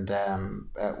done, and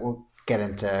we'll get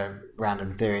into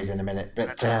random theories in a minute,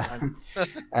 but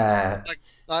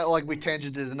like we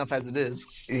tangented enough as it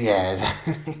is. Yeah,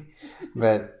 exactly.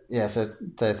 But yeah, so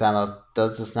Thanos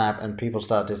does the snap, and people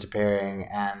start disappearing,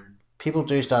 and people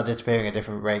do start disappearing at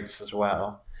different rates as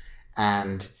well,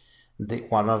 and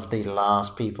one of the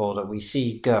last people that we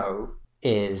see go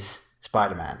is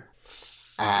Spider-Man.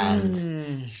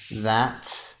 And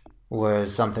that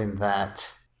was something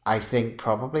that I think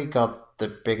probably got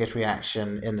the biggest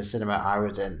reaction in the cinema I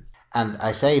was in. And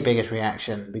I say biggest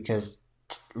reaction because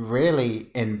really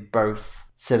in both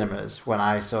cinemas, when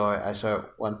I saw it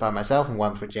once by myself and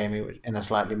once with Jamie in a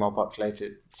slightly more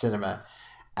populated cinema.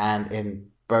 And in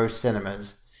both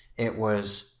cinemas, it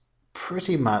was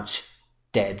pretty much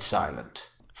dead silent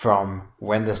from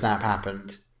when the snap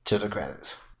happened to the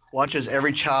credits. Watch as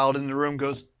every child in the room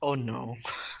goes, oh no.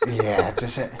 Yeah,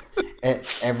 just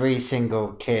every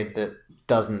single kid that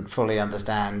doesn't fully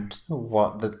understand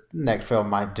what the next film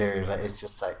might do, it's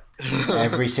just like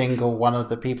every single one of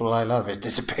the people I love is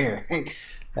disappearing.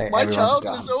 Like, my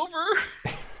childhood is over.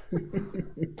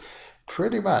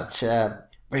 Pretty much. But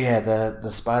yeah, the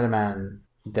Spider-Man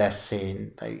death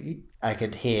scene, I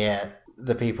could hear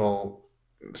the people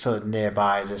sort of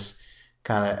nearby just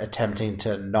kind of attempting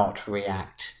to not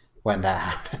react when that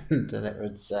happened, and it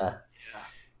was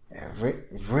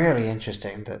really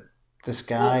interesting that this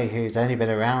guy who's only been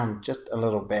around just a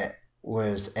little bit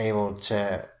was able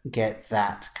to get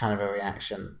that kind of a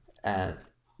reaction. I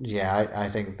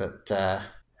think that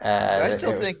I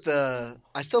still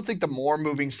think the more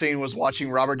moving scene was watching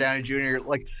Robert Downey Jr.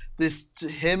 like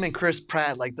him and Chris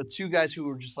Pratt, like the two guys who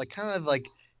were just like kind of like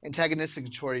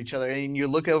antagonistic toward each other, and you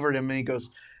look over at him and he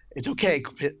goes, "It's okay,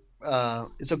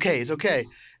 it's okay,"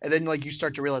 and then like you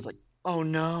start to realize like, oh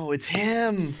no, it's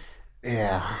him.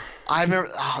 Yeah. I remember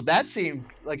that scene,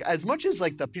 like as much as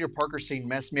like the Peter Parker scene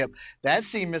messed me up, that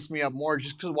scene messed me up more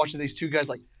just because watching these two guys,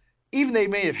 like even they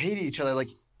may have hated each other, like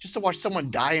just to watch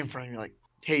someone die in front of you, like,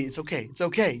 hey, it's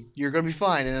okay, you're gonna be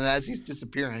fine. And then as he's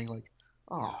disappearing, like,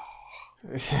 oh.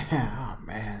 Yeah, oh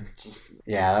man,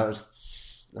 that was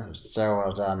so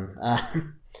well done.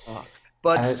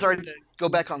 But sorry to go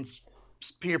back on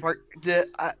Peter Parker.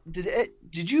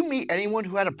 Did you meet anyone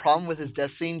who had a problem with his death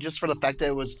scene just for the fact that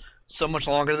it was so much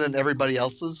longer than everybody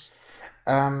else's?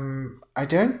 I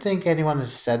don't think anyone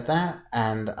has said that,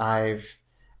 and I've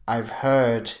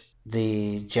heard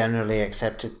the generally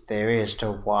accepted theory as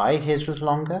to why his was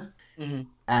longer. Mm-hmm.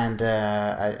 And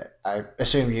I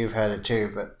assume you've heard it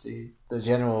too, but the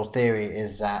general theory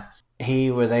is that he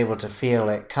was able to feel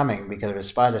it coming because of his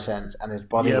spider sense, and his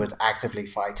body was actively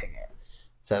fighting it.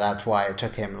 So that's why it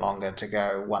took him longer to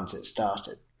go once it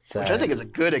started. So, which I think is a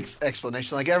good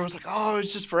explanation. Like everyone's like, oh,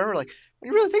 it's just forever. Like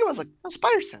when you really think about it, it's like, no,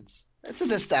 spider sense. It's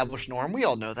an established norm. We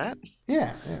all know that.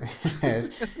 Yeah.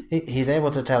 He's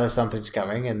able to tell if something's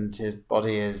coming, and his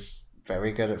body is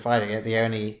very good at fighting it.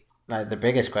 The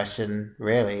biggest question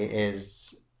really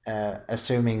is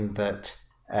assuming that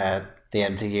the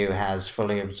MCU has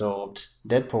fully absorbed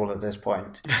Deadpool at this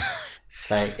point.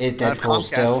 Like, is Deadpool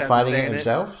still fighting it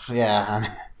himself?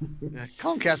 Yeah.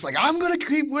 Comcast's like, I'm going to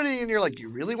keep winning. And you're like, you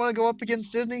really want to go up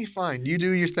against Disney? Fine, you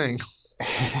do your thing.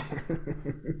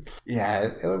 Yeah,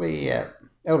 it'll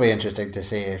be interesting to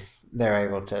see if they're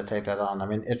able to take that on. I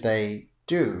mean, if they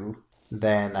do,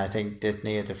 then I think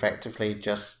Disney is effectively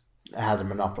just has a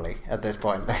monopoly at this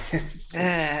point.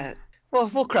 Well,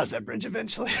 we'll cross that bridge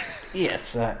eventually.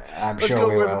 Yes, I'm sure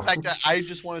we will. The fact that I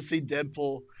just want to see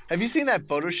Deadpool. Have you seen that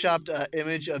photoshopped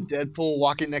image of Deadpool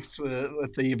walking next to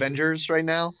with the Avengers right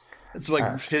now? It's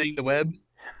like hitting the web.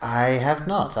 I have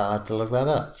not. I'll have to look that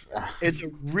up. It's a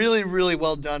really, really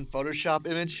well done Photoshop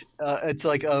image. It's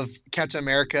like of Captain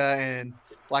America and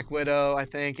Black Widow, I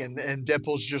think, and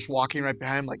Deadpool's just walking right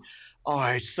behind him. Like, oh,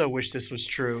 I so wish this was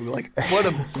true. Like, what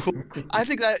a cool. I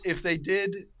think that if they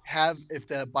did have,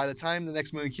 by the time the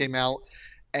next movie came out,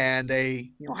 and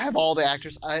they have all the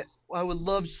actors, I would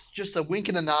love just a wink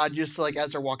and a nod, just like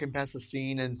as they're walking past the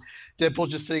scene, and Deadpool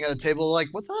just sitting at the table, like,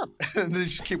 "What's up?" and they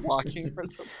just keep walking or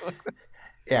something like that.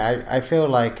 Yeah, I feel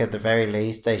like at the very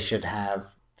least they should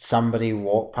have somebody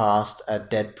walk past a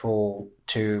Deadpool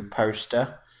 2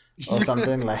 poster or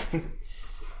something like.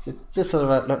 Just sort of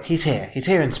a look. He's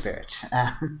here in spirit.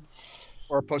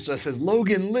 Or a poster that says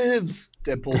 "Logan lives."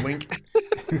 Deadpool wink.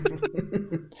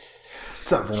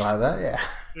 Something like that,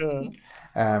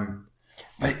 yeah.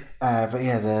 But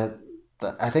yeah,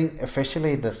 I think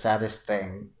officially the saddest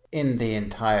thing in the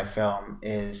entire film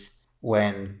is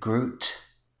when Groot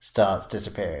starts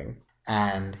disappearing,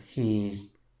 and he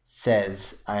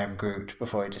says, "I am Groot,"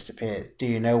 before he disappears. Do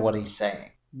you know what he's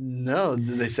saying? No,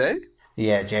 did they say?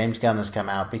 Yeah, James Gunn has come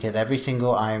out because every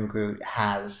single I am Groot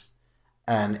has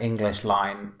an English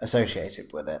line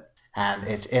associated with it, and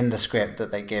it's in the script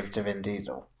that they give to Vin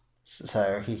Diesel,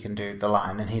 so he can do the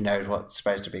line and he knows what's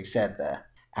supposed to be said there.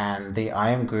 And the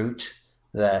I am Groot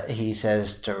that he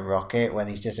says to Rocket when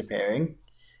he's disappearing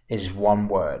is one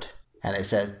word, and it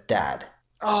says "Dad."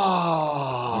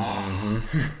 Oh.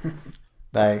 Mm-hmm.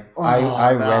 I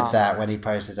read that when he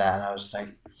posted that, and I was like,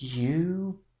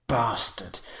 "You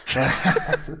bastard!"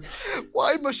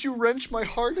 Why must you wrench my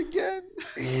heart again?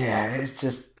 Yeah,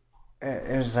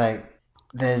 it was like,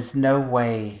 there's no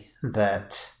way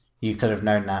that you could have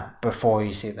known that before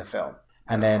you see the film,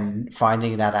 and then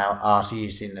finding that out after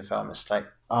you've seen the film, it's like,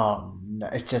 oh no,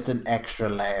 it's just an extra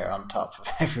layer on top of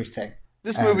everything.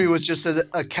 This movie was just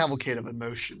a cavalcade of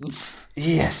emotions.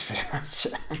 Yes, very much.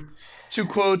 To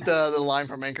quote the line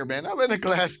from Anchorman, "I'm in a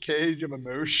glass cage of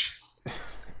emotion."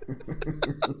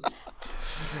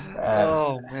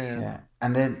 Oh man! Yeah.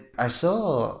 And then I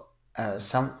saw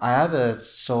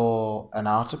saw an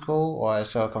article, or I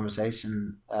saw a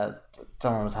conversation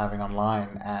someone was having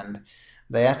online, and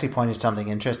they actually pointed something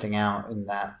interesting out in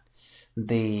that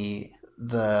the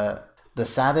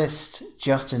saddest,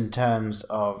 just in terms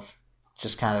of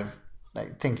just kind of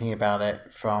like thinking about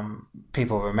it from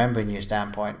people remembering you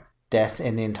standpoint, death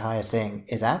in the entire thing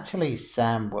is actually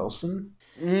Sam Wilson,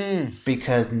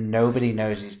 because nobody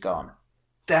knows he's gone.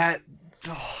 That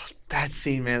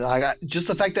scene, man! Just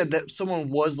the fact that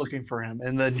someone was looking for him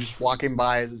and then just walking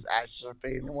by as his ashes are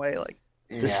fading away, like,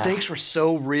 The stakes were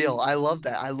so real. I love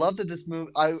that. I love that this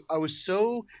movie. I was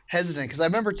so hesitant because I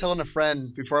remember telling a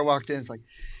friend before I walked in, it's like,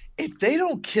 if they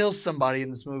don't kill somebody in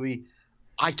this movie,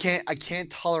 I can't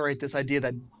tolerate this idea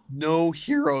that no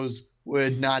heroes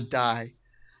would not die.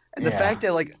 And the fact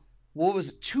that, like, what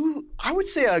was it, I would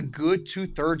say a good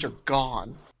 2/3 are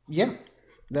gone. Yep,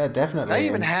 they're definitely. Not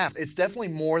even half. It's definitely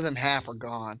more than half are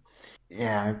gone.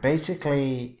 Yeah,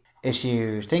 basically, if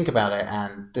you think about it,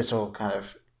 and this will kind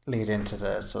of lead into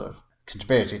the sort of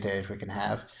conspiracy theories we can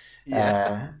have,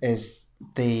 is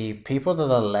the people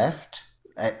that are left,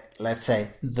 let's say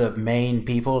the main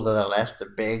people that are left, the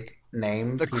big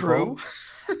name the people, crew,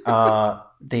 are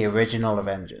the original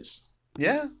Avengers.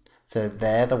 Yeah. So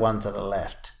they're the ones that are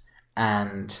left.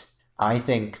 And I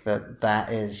think that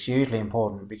is hugely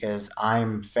important because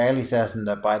I'm fairly certain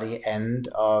that by the end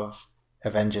of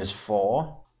Avengers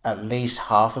 4, at least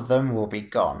half of them will be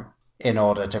gone in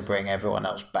order to bring everyone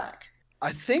else back.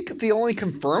 I think the only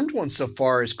confirmed one so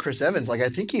far is Chris Evans. Like, I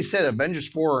think he said Avengers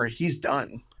 4, he's done.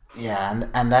 Yeah,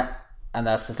 and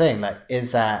that's the thing. Like,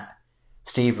 is that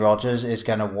Steve Rogers is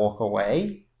going to walk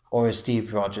away, or is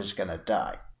Steve Rogers going to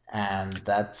die? And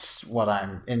that's what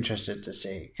I'm interested to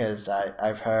see, because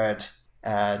I've heard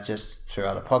just through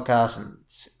other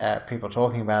podcasts and people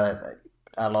talking about it,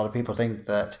 a lot of people think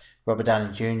that Robert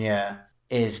Downey Jr.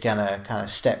 is going to kind of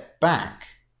step back,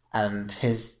 and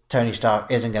his Tony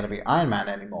Stark isn't going to be Iron Man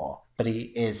anymore, but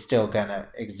he is still going to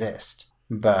exist.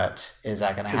 But is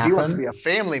that going to happen? Because he wants to be a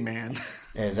family man.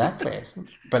 Exactly.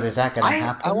 But is that going to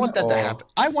happen? I want that to happen.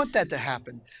 I want that to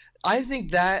happen. I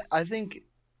think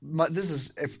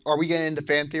are we getting into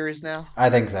fan theories now? I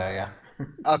think so, yeah.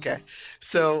 Okay.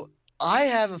 So I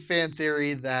have a fan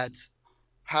theory that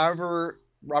however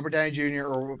Robert Downey Jr.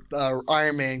 or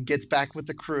Iron Man gets back with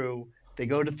the crew, they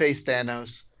go to face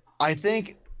Thanos. I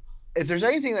think if there's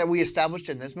anything that we established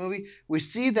in this movie, we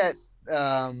see that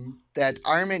that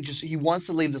Iron Man he wants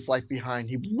to leave this life behind.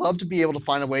 He'd love to be able to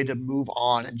find a way to move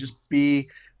on and just be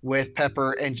with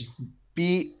Pepper and just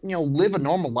be, live a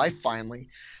normal life finally.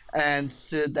 And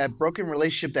to that broken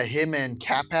relationship that him and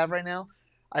Cap have right now,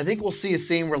 I think we'll see a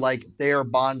scene where, like, they are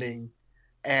bonding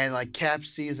and, like, Cap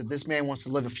sees that this man wants to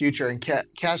live a future, and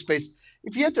Cap's based,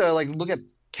 if you have to, like, look at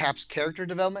Cap's character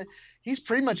development, he's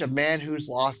pretty much a man who's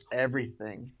lost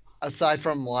everything aside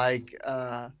from, like,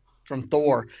 from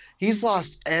Thor. He's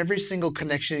lost every single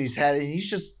connection he's had, and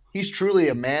he's truly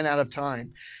a man out of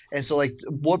time. And so, like,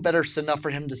 what better enough for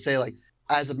him to say, like,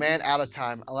 as a man out of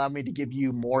time, allow me to give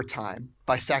you more time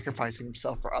by sacrificing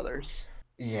himself for others.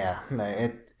 Yeah, no,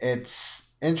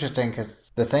 it's interesting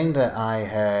because the thing that I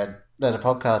heard, there's a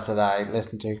podcast that I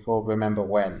listened to called Remember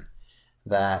When,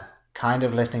 that kind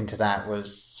of listening to that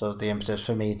was sort of the impetus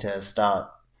for me to start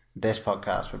this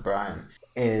podcast with Brian,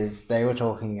 is they were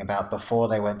talking about before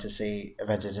they went to see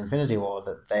Avengers Infinity War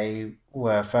that they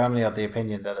were firmly of the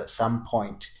opinion that at some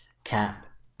point Cap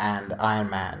and Iron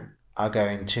Man are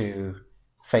going to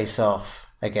face off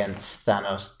against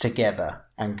Thanos together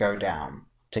and go down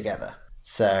together.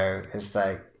 So it's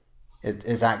like,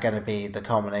 is that going to be the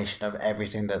culmination of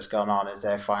everything that's gone on? Is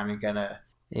they finally going to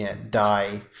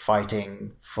die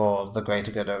fighting for the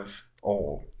greater good of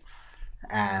all?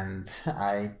 And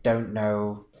I don't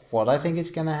know what I think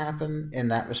is going to happen in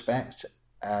that respect,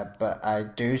 but I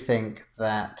do think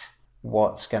that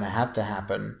what's going to have to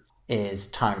happen is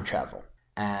time travel.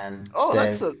 And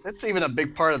that's even a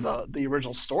big part of the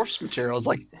original source material. It's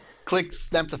like click,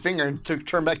 snap the finger, and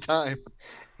turn back time.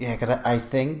 Yeah, because I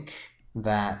think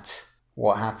that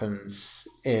what happens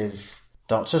is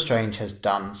Doctor Strange has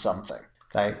done something.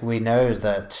 Like, we know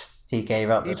that he gave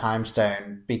up the Time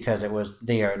Stone because it was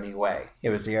the only way. It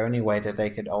was the only way that they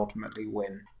could ultimately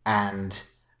win. And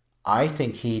I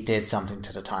think he did something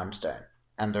to the Time Stone.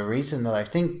 And the reason that I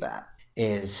think that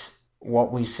is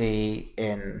what we see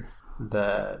in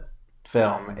the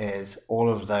film is all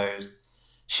of those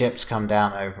ships come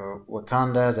down over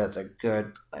Wakanda. There's a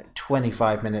good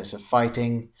 25 minutes of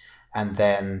fighting, and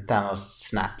then Thanos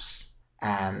snaps,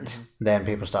 and then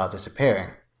people start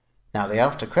disappearing. Now, the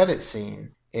after credits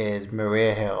scene is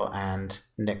Maria Hill and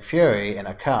Nick Fury in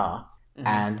a car,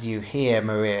 and you hear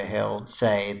Maria Hill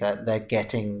say that they're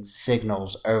getting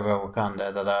signals over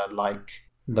Wakanda that are like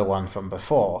the one from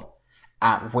before,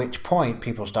 at which point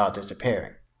people start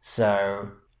disappearing.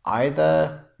 So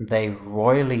either they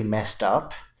royally messed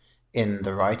up in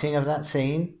the writing of that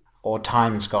scene, or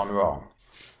time's gone wrong.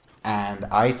 And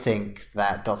I think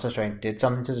that Doctor Strange did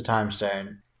something to the Time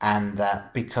Stone, and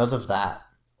that because of that,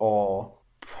 or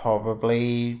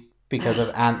probably because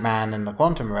of Ant-Man and the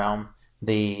Quantum Realm,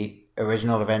 the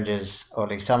original Avengers, or at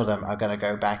least some of them, are going to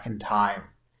go back in time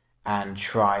and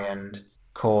try and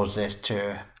cause this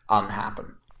to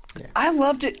unhappen. Yeah. I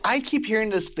loved it. I keep hearing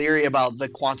this theory about the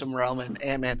quantum realm and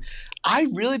Ant-Man. I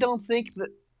really don't think that,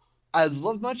 as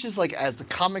much as as the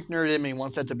comic nerd in me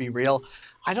wants that to be real,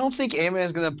 I don't think Ant-Man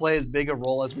is going to play as big a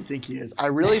role as we think he is. I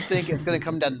really think it's going to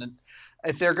come down to,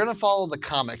 if they're going to follow the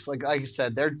comics, like I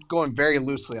said, they're going very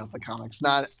loosely off the comics,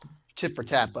 not tit for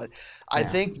tat. But I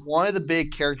think one of the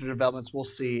big character developments we'll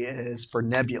see is for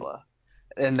Nebula,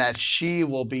 and that she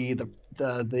will be the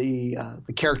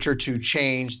character to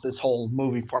change this whole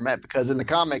movie format, because in the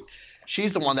comic,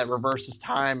 she's the one that reverses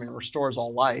time and restores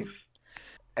all life.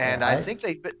 And I think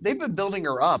they've been building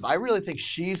her up. I really think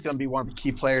she's going to be one of the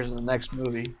key players in the next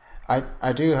movie.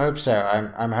 I do hope so.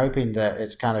 I'm hoping that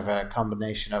it's kind of a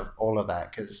combination of all of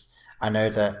that, because I know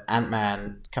that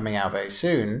Ant-Man coming out very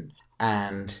soon,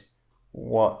 and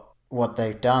what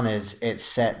they've done is it's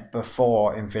set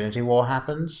before Infinity War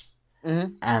happens.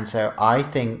 Mm-hmm. And so I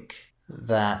think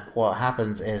that what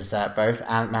happens is that both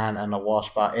Ant-Man and the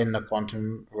Wasp are in the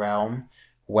quantum realm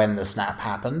when the snap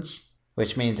happens,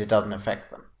 which means it doesn't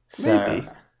affect them. Maybe.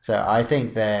 So I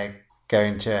think they're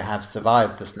going to have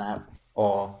survived the snap,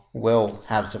 or will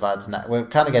have survived the snap. We're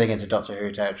kind of getting into Doctor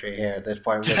Who territory here at this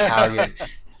point with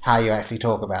how you actually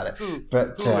talk about it. Who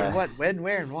and what, when,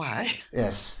 where, and why.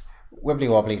 Yes. Wibbly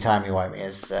wobbly, timey wimey,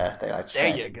 as they like to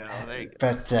say. There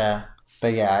you go.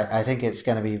 But yeah, I think it's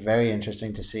going to be very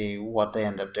interesting to see what they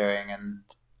end up doing, and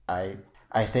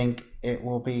I think it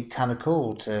will be kind of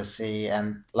cool to see.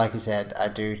 And like you said, I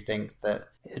do think that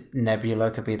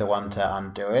Nebula could be the one to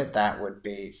undo it. That would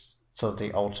be sort of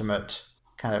the ultimate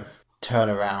kind of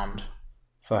turnaround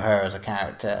for her as a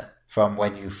character from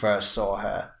when you first saw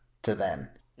her to then.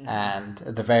 Mm-hmm. And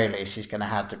at the very least, she's going to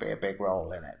have to be a big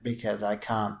role in it, because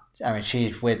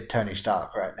she's with Tony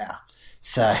Stark right now.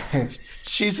 So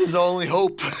she's his only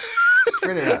hope.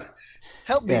 Pretty much.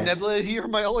 Help me, Nebula. You're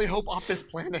my only hope off this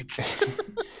planet.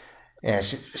 Yeah,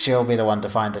 she'll be the one to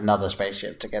find another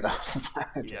spaceship to get off the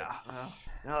planet. Yeah.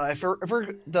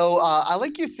 I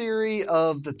like your theory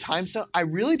of the time stone. I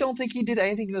really don't think he did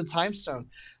anything to the time stone.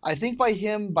 I think by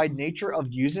nature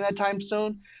of using that time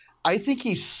stone, I think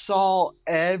he saw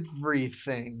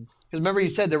everything. Because remember, he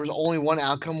said there was only one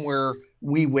outcome where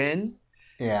we win.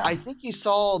 Yeah. I think he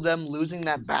saw them losing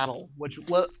that battle, which,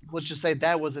 let's just say,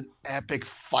 that was an epic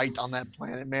fight on that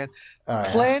planet, man.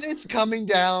 Planets coming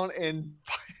down and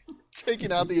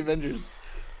taking out the Avengers.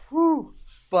 Woo.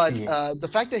 But the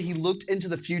fact that he looked into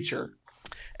the future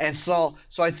and saw,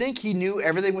 so I think he knew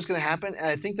everything was going to happen, and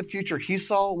I think the future he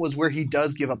saw was where he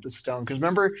does give up the stone. Because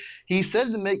remember, he said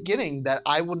in the beginning that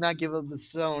I would not give up the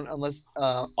stone unless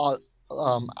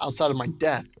outside of my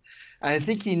death. And I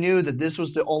think he knew that this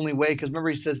was the only way, because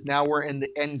remember he says now we're in the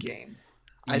end game.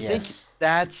 I think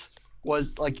that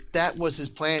was his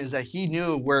plan, is that he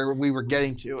knew where we were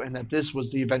getting to, and that this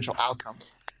was the eventual outcome.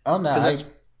 Oh no,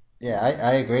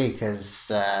 I agree,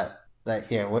 because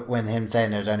when him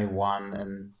saying there's only one,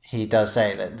 and he does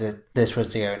say that this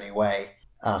was the only way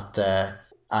after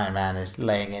Iron Man is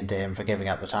laying into him for giving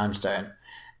up the time stone.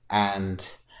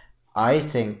 And I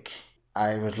think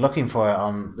I was looking for it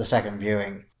on the second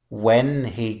viewing. When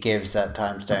he gives that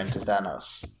time stone to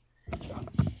Thanos,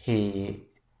 he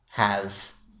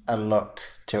has a look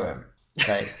to him.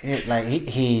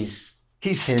 He's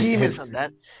scheming on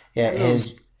that. Yeah,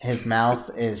 his mouth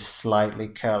is slightly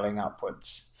curling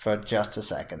upwards for just a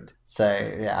second.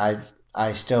 So yeah,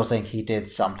 I still think he did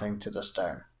something to the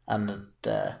stone, and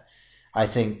I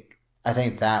think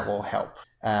that will help.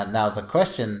 Now the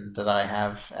question that I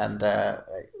have, and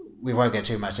we won't get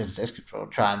too much into this because we'll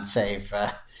try and save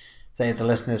the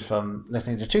listeners from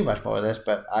listening to too much more of this,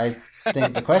 but I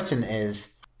think the question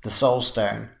is the Soul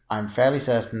Stone. I'm fairly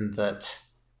certain that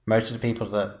most of the people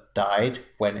that died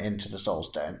went into the Soul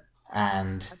Stone.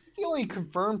 And I think the only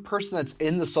confirmed person that's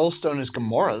in the Soul Stone is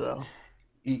Gamora,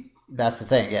 though. That's the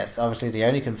thing, yes. Obviously, the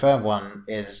only confirmed one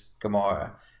is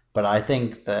Gamora. But I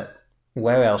think that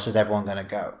where else is everyone going to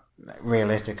go?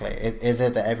 Realistically, is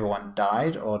it that everyone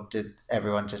died, or did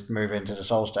everyone just move into the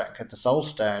Soul Stone? Because the Soul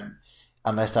Stone,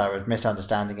 unless I was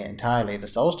misunderstanding it entirely, the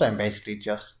Soul Stone basically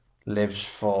just lives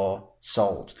for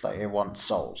souls. Like, it wants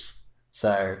souls.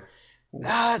 So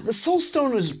the Soul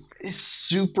Stone is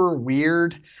super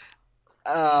weird.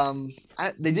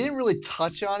 They didn't really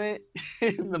touch on it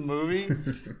in the movie,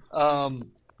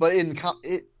 but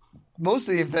most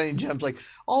of the Infinity Gems, like,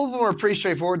 all of them are pretty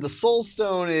straightforward. The Soul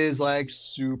Stone is like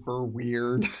super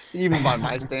weird, even by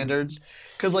my standards,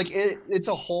 because like it's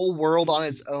a whole world on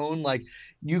its own. Like,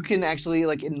 you can actually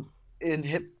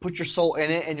put your soul in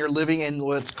it, and you're living in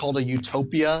what's called a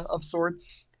utopia of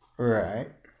sorts. Right.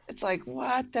 It's like,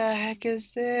 what the heck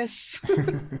is this?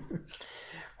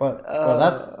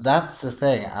 Well, that's the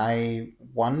thing. I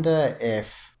wonder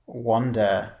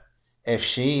if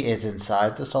she is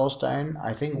inside the Soul Stone.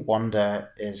 I think Wanda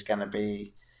is going to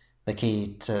be the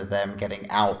key to them getting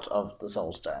out of the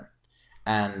Soul Stone.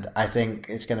 And I think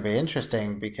it's going to be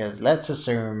interesting because let's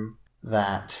assume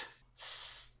that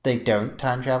they don't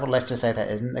time travel. Let's just say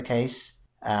that isn't the case.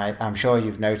 I'm sure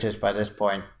you've noticed by this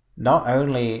point, not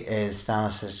only is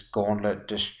Thanos' gauntlet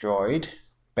destroyed,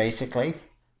 basically,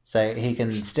 so he can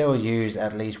still use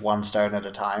at least one stone at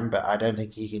a time, but I don't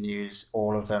think he can use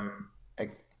all of them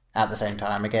at the same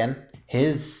time again.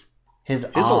 His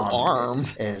whole arm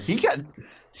is...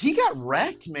 He got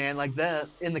wrecked, man. Like that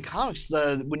in the comics,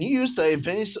 when you use the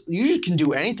Infinity, you can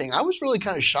do anything. I was really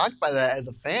kind of shocked by that as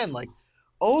a fan. Like,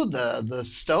 the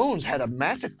stones had a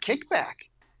massive kickback.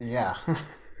 Yeah,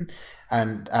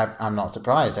 and I'm not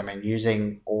surprised. I mean,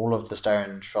 using all of the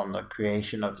stones from the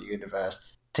creation of the universe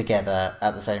together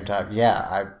at the same time,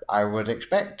 yeah, I would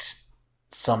expect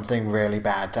something really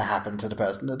bad to happen to the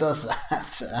person that does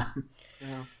that.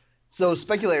 Yeah. So,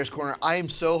 Speculator's Corner, I am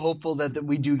so hopeful that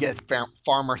we do get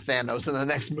Farmer Thanos in the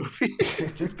next movie.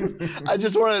 Just because I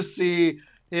just want to see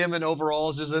him in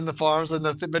overalls just in the farms, and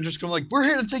the Avengers come like, we're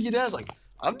here to take you down. It's like,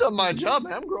 I've done my job,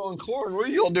 man. I'm growing corn. What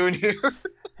are you all doing here?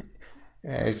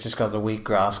 Yeah, he's just got the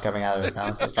wheatgrass coming out of his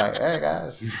mouth. It's like, hey,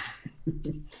 guys.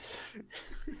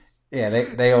 Yeah,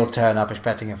 they all turn up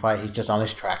expecting a fight. He's just on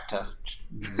his tractor.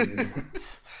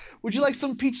 Would you like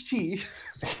some peach tea?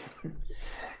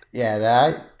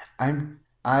 Yeah,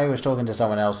 I was talking to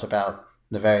someone else about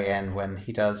the very end when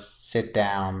he does sit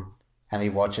down and he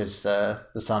watches the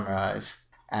sunrise,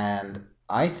 and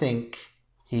I think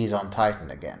he's on Titan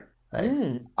again.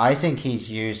 I think he's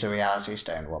used the Reality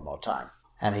Stone one more time,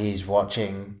 and he's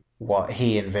watching what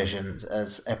he envisions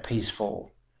as a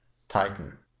peaceful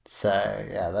Titan. So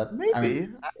yeah, that maybe I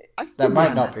mean, I that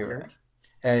might not be right.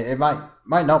 It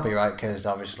might not be right because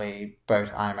obviously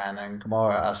both Iron Man and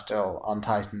Gamora are still on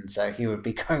Titan, so he would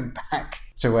be going back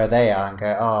to where they are and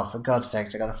go, "Oh, for God's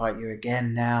sakes, I got to fight you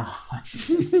again now."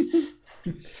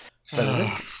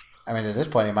 But at this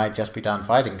point, he might just be done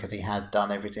fighting because he has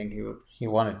done everything he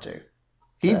wanted to.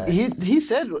 He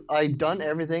said, "I've done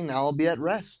everything. Now I'll be at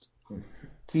rest."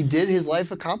 He did his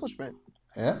life accomplishment.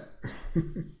 Yeah.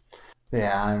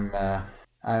 Yeah,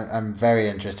 I'm very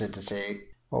interested to see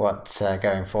what's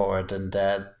going forward, and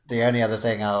the only other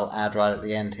thing I'll add right at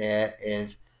the end here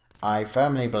is I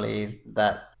firmly believe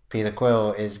that Peter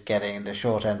Quill is getting the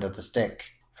short end of the stick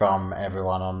from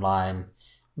everyone online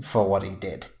for what he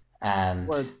did. And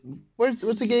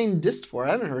what's he getting dissed for? I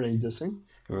haven't heard any dissing.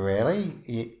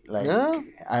 Really? No.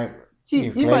 He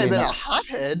might have been a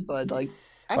hothead, but I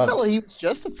felt like he was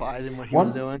justified in what he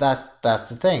was doing. That's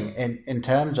the thing. In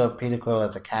terms of Peter Quill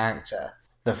as a character,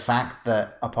 the fact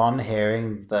that upon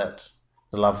hearing that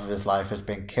the love of his life has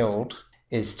been killed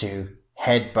is to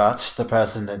headbutt the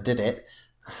person that did it,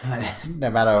 no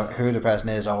matter who the person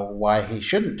is or why he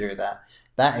shouldn't do that,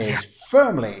 that is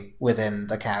firmly within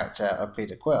the character of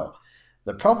Peter Quill.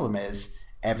 The problem is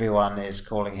everyone is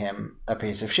calling him a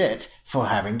piece of shit for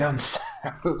having done so.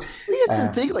 We had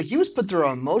to think, he was put through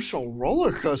an emotional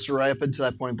roller coaster right up until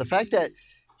that point. The fact that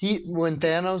when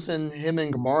Thanos and him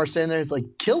and Gamora are standing there, it's like,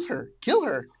 kill her.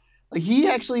 Like, he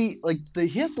actually,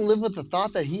 he has to live with the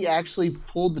thought that he actually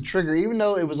pulled the trigger, even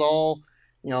though it was all,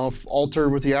 altered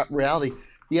with the reality.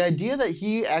 The idea that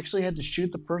he actually had to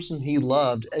shoot the person he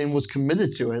loved and was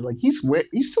committed to it, he's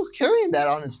still carrying that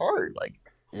on his heart.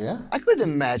 Yeah. I couldn't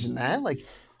imagine that.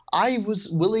 I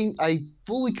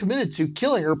fully committed to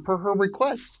killing her per her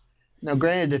request. Now,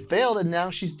 granted, it failed, and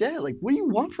now she's dead. What do you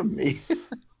want from me?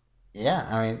 Yeah,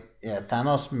 I mean,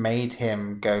 Thanos made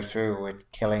him go through with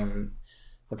killing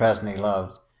the person he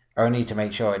loved, only to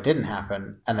make sure it didn't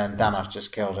happen, and then Thanos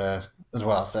just killed her as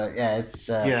well. So yeah, it's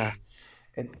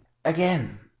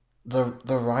again the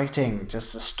writing,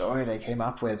 just the story they came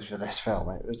up with for this film.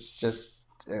 It was just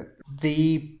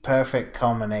the perfect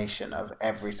culmination of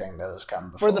everything that has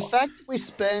come before. For the fact that we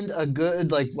spend a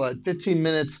good 15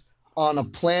 minutes on a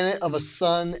planet of a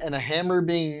sun and a hammer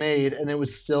being made, and it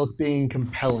was still being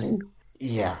compelling.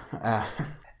 Yeah.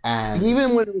 And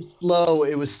even when it was slow,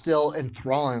 it was still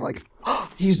enthralling.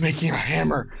 He's making a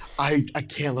hammer. I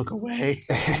can't look away.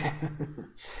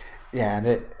 Yeah,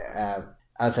 and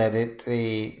I said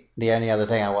the only other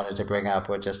thing I wanted to bring up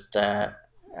were just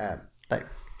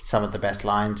some of the best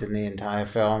lines in the entire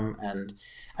film, and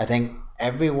I think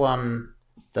everyone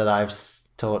that I've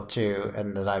talked to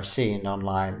and that I've seen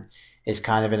online is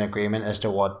kind of in agreement as to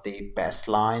what the best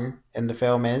line in the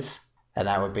film is, and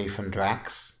that would be from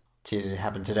Drax. Do you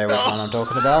happen to know which one I'm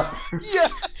talking about?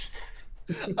 Yes!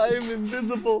 I am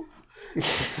invisible.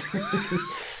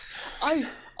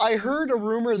 I heard a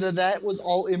rumor that was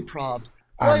all improv.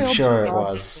 I'm sure it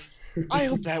was. I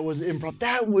hope that was improv.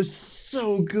 That was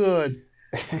so good.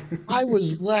 I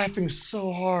was laughing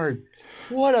so hard.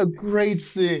 What a great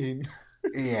scene.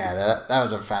 Yeah, that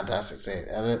was a fantastic scene.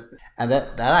 And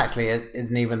that actually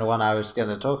isn't even the one I was going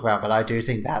to talk about, but I do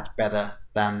think that's better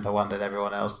than the one that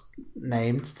everyone else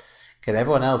named. Because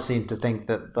everyone else seemed to think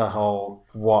that the whole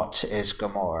 "What is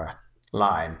Gamora?"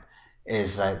 line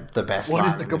is like the best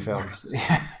line in the film.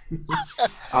 Yeah.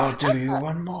 I'll do you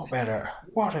one more better.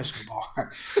 What is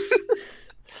Gamora?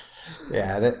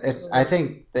 Yeah, I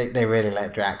think they really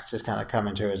let Drax just kind of come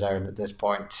into his own at this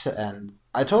point. And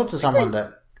I talked to someone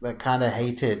that kind of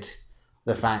hated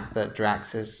the fact that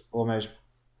Drax is almost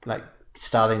like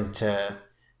starting to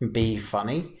be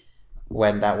funny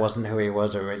when that wasn't who he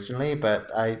was originally. But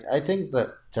I think that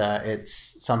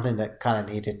it's something that kind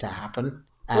of needed to happen.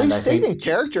 And well, he stayed in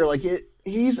character. Like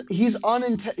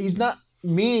he's not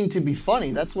meaning to be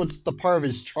funny. That's what's the part of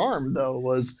his charm, though,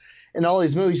 was in all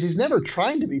these movies. He's never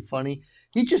trying to be funny.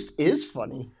 He just is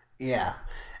funny. Yeah,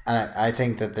 and I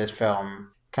think that this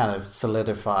film kind of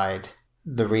solidified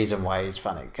the reason why he's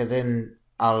funny. Because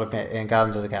I'll admit, in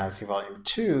Guardians of the Galaxy Volume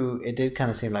 2, it did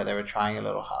kind of seem like they were trying a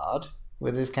little hard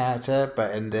with his character,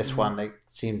 but in this one, they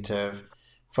seem to have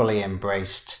fully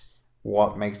embraced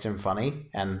what makes him funny,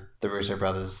 and the Russo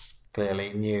brothers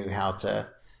clearly knew how to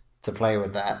play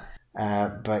with that.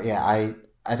 But yeah,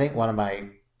 I think one of my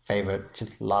favorite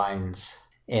lines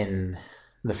in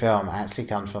the film actually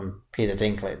comes from Peter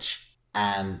Dinklage,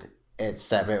 and it's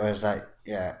that bit where it's like,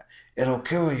 yeah, it'll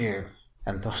kill you.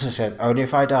 And Thor said, only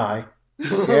if I die.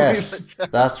 Yes,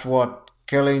 that's what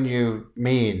killing you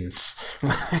means.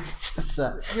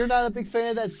 Just You're not a big fan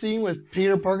of that scene with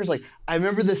Peter Parker's like, I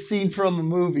remember this scene from a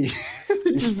movie.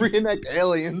 They just reenact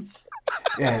aliens.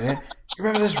 Yeah, you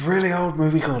remember this really old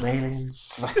movie called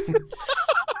Aliens?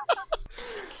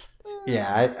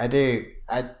 Yeah, I do.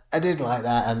 I did like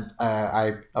that, and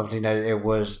I obviously know it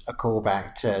was a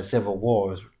callback to Civil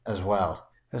War as well.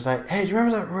 It was like, hey, do you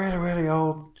remember that really, really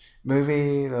old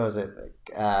movie? Or was it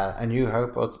A New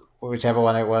Hope, or whichever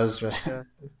one it was? They're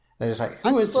just like,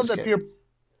 who is this kid?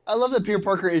 I love that Peter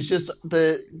Parker is just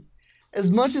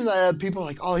as much as people are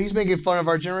like, oh, he's making fun of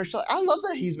our generation. I love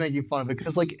that he's making fun of it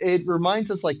because like it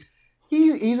reminds us like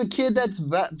he's a kid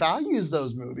that values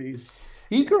those movies.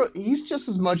 He's just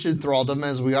as much in thraldom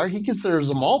as we are. He considers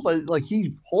them all, but like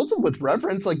he holds them with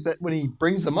reverence. Like that when he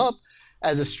brings them up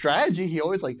as a strategy, he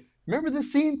always like, remember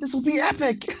this scene? This will be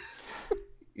epic.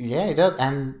 Yeah, he does,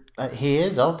 and he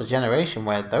is of the generation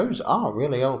where those are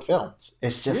really old films.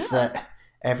 It's just that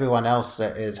everyone else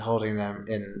that is holding them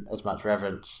in as much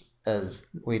reverence as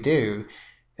we do,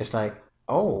 it's like,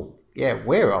 oh yeah,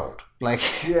 we're old. Like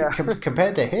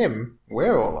compared to him,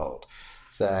 we're all old.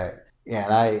 So yeah,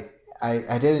 and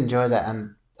I did enjoy that,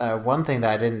 and one thing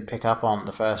that I didn't pick up on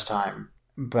the first time,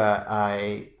 but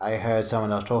I heard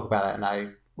someone else talk about it, and I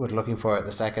was looking for it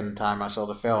the second time I saw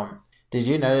the film. Did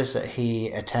you notice that he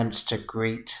attempts to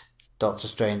greet Doctor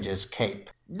Strange's cape?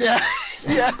 Yeah,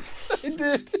 yes, I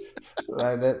did.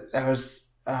 That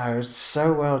was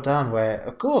so well done. Where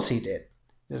of course he did.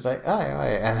 It's like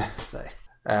and it's like,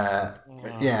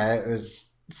 yeah, it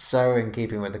was so in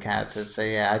keeping with the characters. So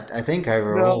yeah, I think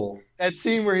overall that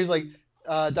scene where he's like,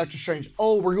 Doctor Strange,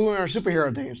 oh, we're going our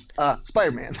superhero names,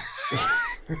 Spider-Man.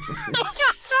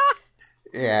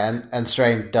 Yeah, and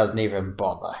Strange doesn't even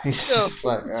bother. He's just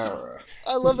like, oh.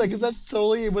 I love that because that's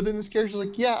totally within his character.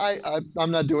 Like, yeah,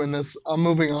 I'm not doing this. I'm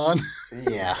moving on.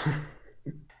 Yeah.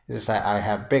 He's just like, I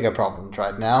have bigger problems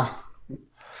right now.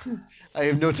 I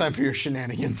have no time for your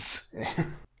shenanigans.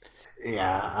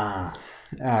 Yeah.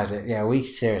 Yeah, we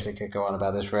seriously could go on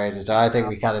about this for ages. So I think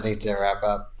we kind of need to wrap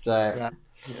up. So,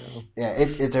 yeah.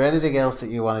 Is there anything else that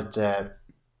you wanted to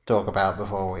talk about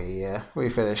before we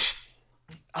finish?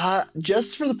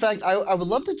 Just for the fact, I would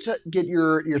love to get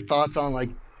your thoughts on like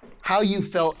how you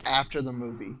felt after the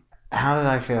movie. How did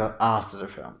I feel after the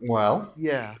film? Well,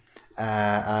 yeah,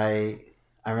 I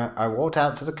walked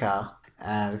out to the car,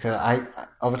 and because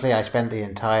I spent the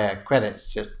entire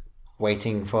credits just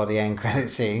waiting for the end credit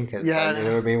scene because I knew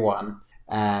there would be one,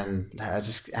 and I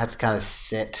just had to kind of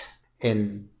sit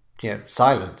in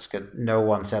silence because no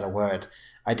one said a word.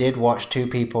 I did watch two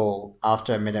people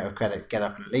after a minute of credit get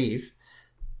up and leave.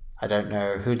 I don't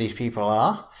know who these people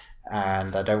are,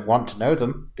 and I don't want to know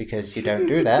them because you don't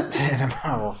do that in a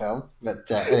Marvel film. But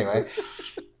anyway,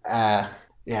 yeah,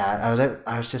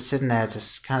 I was just sitting there,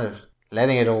 just kind of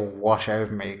letting it all wash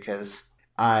over me because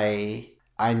I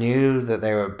knew that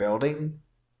they were building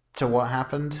to what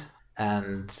happened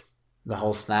and the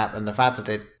whole snap and the fact that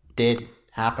it did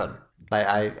happen. Like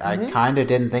I kind of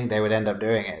didn't think they would end up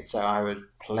doing it, so I was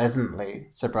pleasantly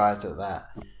surprised at that.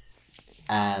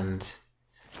 And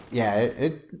yeah,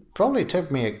 it probably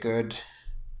took me a good,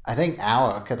 I think,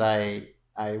 hour, because I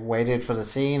waited for the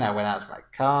scene. I went out to my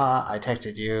car. I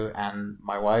texted you and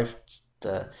my wife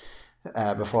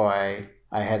before I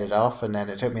headed off, and then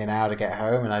it took me an hour to get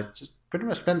home, and I just pretty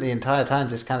much spent the entire time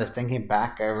just kind of thinking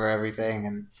back over everything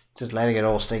and just letting it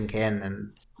all sink in.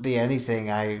 And the only thing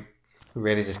I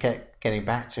really just kept getting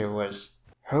back to was,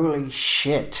 holy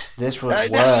shit, this was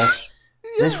worse.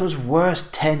 Yeah. This was worse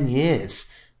 10 years.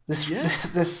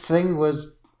 This thing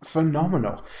was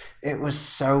phenomenal. It was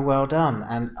so well done,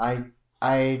 and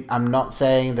I'm not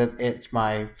saying that it's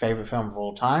my favorite film of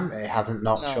all time. It hasn't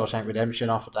knocked Shawshank Redemption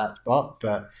off of that spot,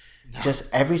 but just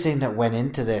everything that went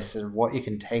into this and what you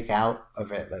can take out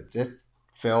of it. Like, this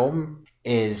film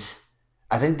is,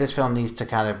 I think this film needs to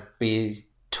kind of be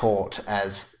taught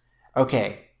as,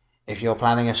 okay, if you're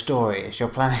planning a story, if you're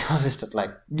planning all this stuff,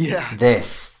 like,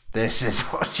 this is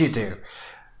what you do.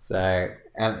 So,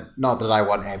 and not that I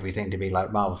want everything to be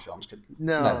like Marvel films, because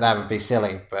that would be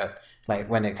silly, but like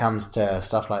when it comes to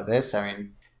stuff like this, I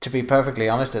mean, to be perfectly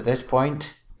honest, at this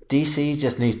point, DC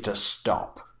just needs to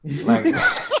stop. Like,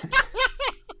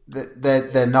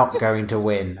 they're not going to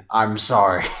win. I'm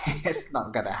sorry. It's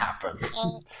not going to happen.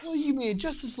 Well, you mean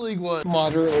Justice League was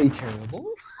moderately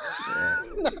terrible?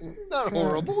 Not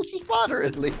horrible, just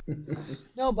moderately.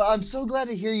 No, but I'm so glad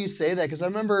to hear you say that, because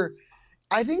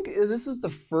I think this is the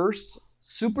first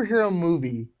superhero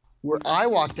movie where I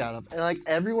walked out of, and like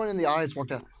everyone in the audience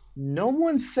walked out. No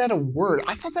one said a word.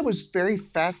 I thought that was very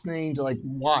fascinating to like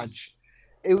watch.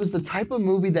 It was the type of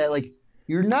movie that like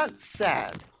you're not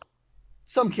sad.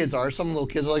 Some kids are. Some little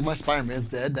kids are like, my Spider-Man's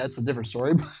dead. That's a different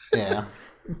story. Yeah.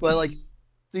 But like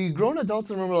the grown adults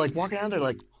in the room were like walking out there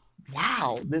like,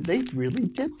 wow, they really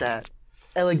did that.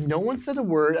 And like no one said a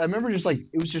word. I remember just like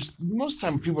it was just most of the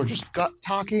time people were just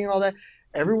talking and all that.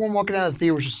 Everyone walking out of the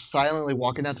theater was just silently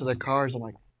walking out to their cars. I'm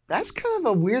like, that's kind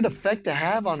of a weird effect to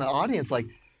have on the audience. Like,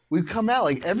 we've come out,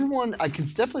 like, everyone, I can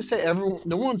definitely say everyone,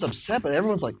 no one's upset, but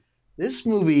everyone's like, this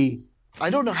movie, I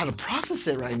don't know how to process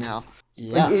it right now.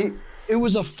 Yeah. Like, it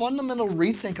was a fundamental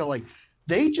rethink of, like,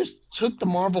 they just took the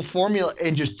Marvel formula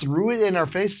and just threw it in our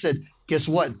face and said, guess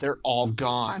what? They're all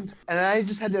gone. And I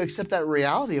just had to accept that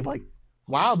reality of, like,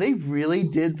 wow, they really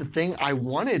did the thing I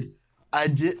wanted. I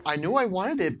knew I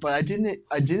wanted it, but I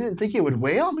didn't think it would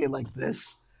weigh on me like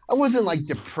this. I wasn't like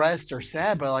depressed or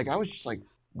sad, but like I was just like,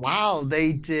 wow,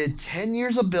 they did 10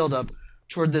 years of buildup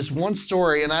toward this one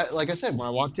story. And like I said, when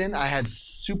I walked in, I had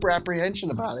super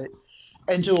apprehension about it.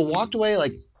 And to have walked away,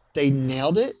 like, they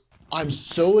nailed it. I'm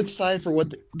so excited for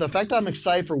the fact that I'm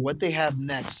excited for what they have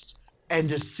next, and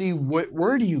to see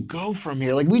where do you go from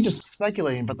here. Like, we just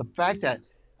speculating, but the fact that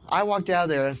I walked out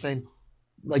there and saying,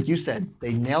 like you said,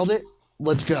 they nailed it.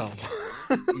 Let's go.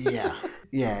 Yeah.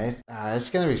 It's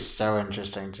going to be so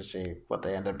interesting to see what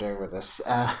they end up doing with this.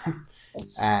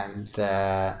 And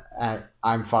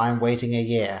I'm fine waiting a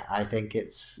year. I think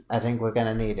we're going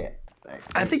to need it.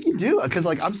 I think you do, because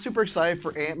like I'm super excited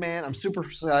for Ant-Man. I'm super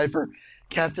excited for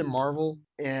Captain Marvel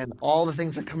and all the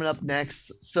things that are coming up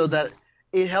next, so that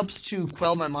it helps to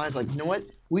quell my mind. It's like, you know what?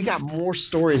 We got more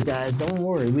stories, guys. Don't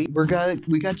worry. We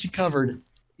got you covered.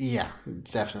 Yeah,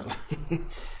 definitely.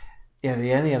 Yeah,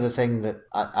 the only other thing that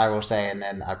I will say, and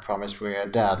then I promise we are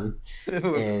done,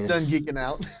 is... done geeking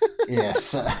out.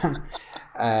 Yes.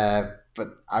 But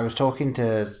I was talking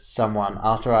to someone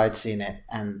after I'd seen it,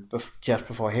 and just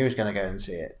before he was going to go and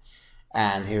see it,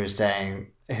 and he was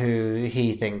saying who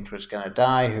he think was going to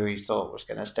die, who he thought was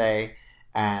going to stay,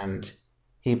 and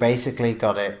he basically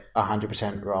got it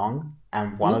 100% wrong.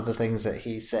 And one of the things that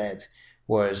he said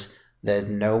was, there's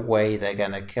no way they're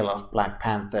going to kill off Black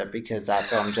Panther because that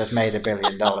film just made $1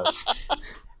 billion.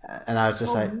 And I was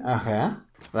just like, okay.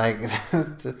 Like,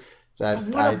 so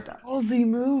what a ballsy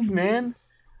move, man.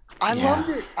 I loved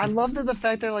it. I loved the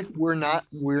fact that, like, we're not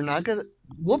going to,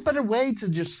 what better way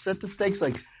to just set the stakes?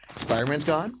 Like, Spider-Man's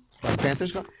gone, Black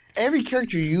Panther's gone. Every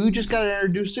character you just got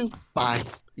introduced to, bye.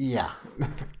 Yeah.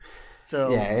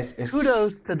 So, it's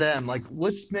kudos to them. Like,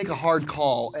 let's make a hard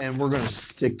call, and we're going to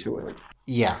stick to it.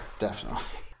 Yeah, definitely.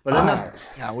 But enough.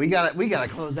 Right. Yeah, we gotta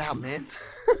close out, man.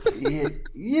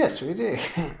 Yes, we do.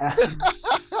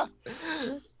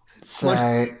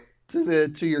 So,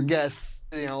 to your guests,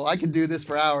 you know, I could do this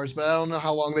for hours, but I don't know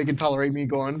how long they can tolerate me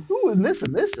going, ooh, and this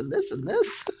and this and this and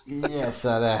this. Yes,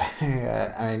 I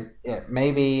mean,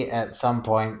 maybe at some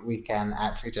point we can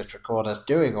actually just record us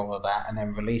doing all of that and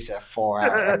then release a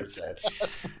 4-hour episode.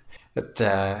 But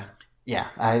yeah,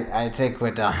 I think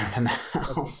we're done for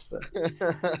now. So.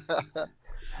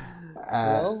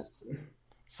 Well,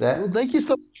 thank you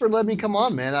so much for letting me come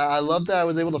on, man. I love that I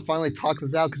was able to finally talk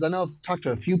this out because I know I've talked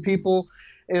to a few people.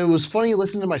 And it was funny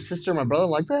listening to my sister and my brother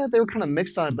like that. They were kind of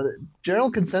mixed on it, but general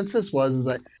consensus was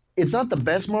that it's not the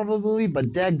best Marvel movie,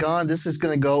 but daggone, this is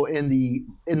going to go in the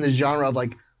genre of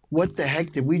like, what the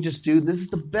heck did we just do? This is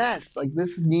the best. Like,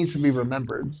 this needs to be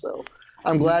remembered. So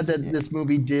I'm glad that this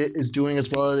movie is doing as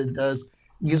well as it does.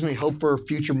 It gives me hope for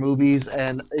future movies,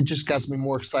 and it just got me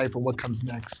more excited for what comes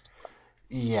next.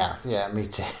 Yeah, me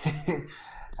too.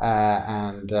 I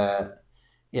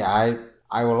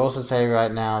will also say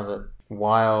right now that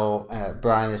while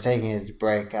Brian is taking his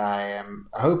break, I am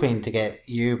hoping to get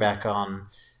you back on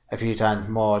a few times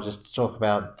more just to talk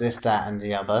about this, that, and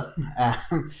the other.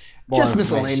 Just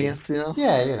miscellaneous, you know?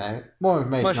 Yeah, more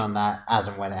information on that as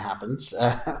and when it happens.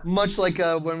 Much like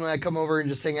when I come over and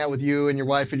just hang out with you and your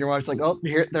wife's like, oh,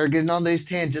 here they're getting on these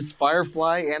tangents.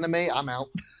 Firefly, anime, I'm out.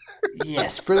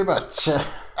 Yes, pretty much.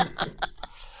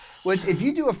 Which, if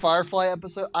you do a Firefly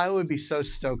episode, I would be so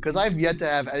stoked because I've yet to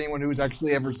have anyone who's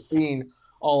actually ever seen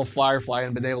all of Firefly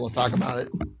and been able to talk about it.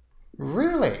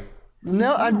 Really?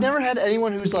 No, I've never had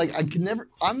anyone who's like,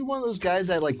 I'm one of those guys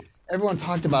that like everyone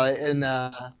talked about it and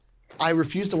I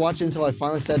refused to watch it until I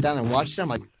finally sat down and watched it. I'm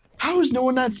like, how has no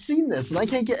one not seen this? And I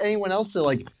can't get anyone else to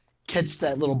like catch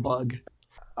that little bug.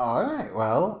 All right,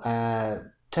 well,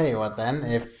 tell you what then,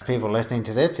 if people listening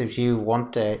to this, if you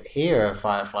want to hear a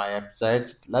Firefly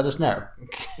episode, let us know.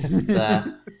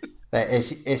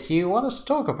 If you want us to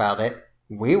talk about it,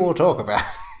 we will talk about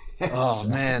it. Oh,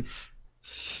 man.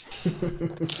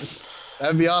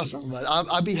 That'd be awesome. But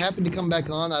I'd be happy to come back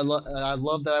on. I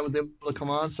love that I was able to come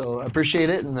on, so I appreciate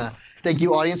it. And thank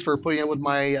you, audience, for putting up with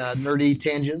my nerdy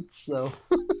tangents. So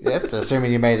yes,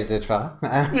 assuming you made it this far.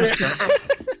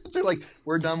 They're like,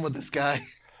 we're done with this guy.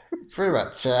 Pretty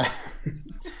much.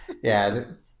 Yeah,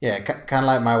 kind of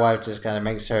like my wife just kind of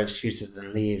makes her excuses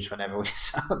and leaves whenever we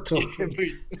start talking.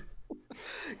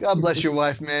 God bless your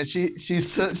wife, man.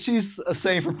 She's a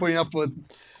saint for putting up with.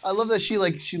 I love that she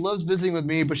loves visiting with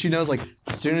me, but she knows like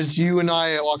as soon as you and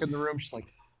I walk in the room, she's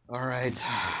like, "All right,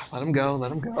 let him go."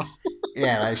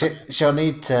 Yeah, like she'll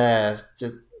need to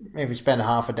just maybe spend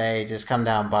half a day, just come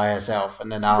down by herself,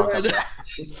 and then I'll.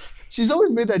 She's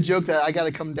always made that joke that I got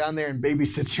to come down there and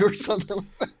babysit you or something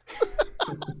like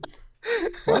that.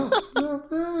 Well,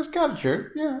 it's kind of true.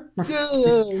 Yeah.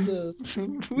 Yeah.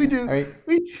 We do. I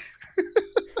mean,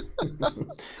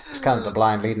 it's kind of the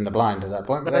blind leading the blind at that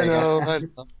point. But I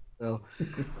know.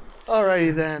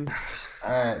 Alrighty then.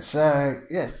 Alright, so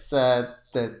yes,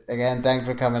 again, thanks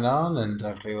for coming on, and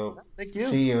hopefully we'll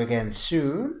see you again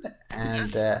soon.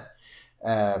 And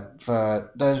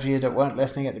for those of you that weren't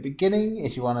listening at the beginning,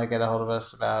 if you want to get a hold of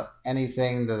us about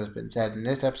anything that has been said in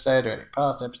this episode, or any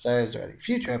past episodes, or any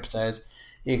future episodes,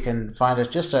 you can find us.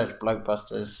 Just search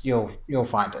Blokebusters. You'll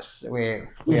find us. We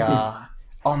are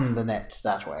on the net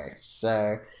that way.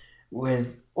 So,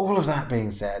 with all of that being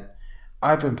said,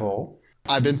 I've been Paul.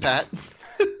 I've been Pat.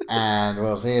 And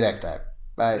we'll see you next time.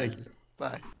 Bye. Thank you.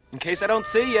 Bye. In case I don't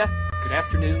see you, good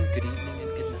afternoon, good evening, and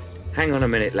good night. Hang on a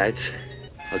minute, lads.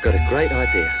 I've got a great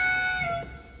idea.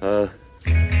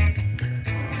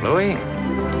 Louis,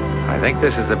 I think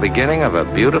this is the beginning of a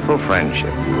beautiful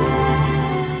friendship.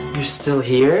 You're still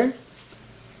here?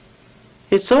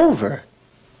 It's over.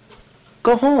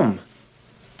 Go home.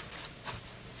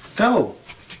 Go.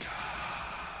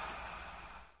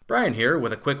 Brian here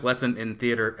with a quick lesson in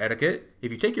theater etiquette. If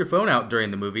you take your phone out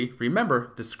during the movie,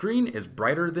 remember the screen is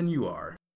brighter than you are.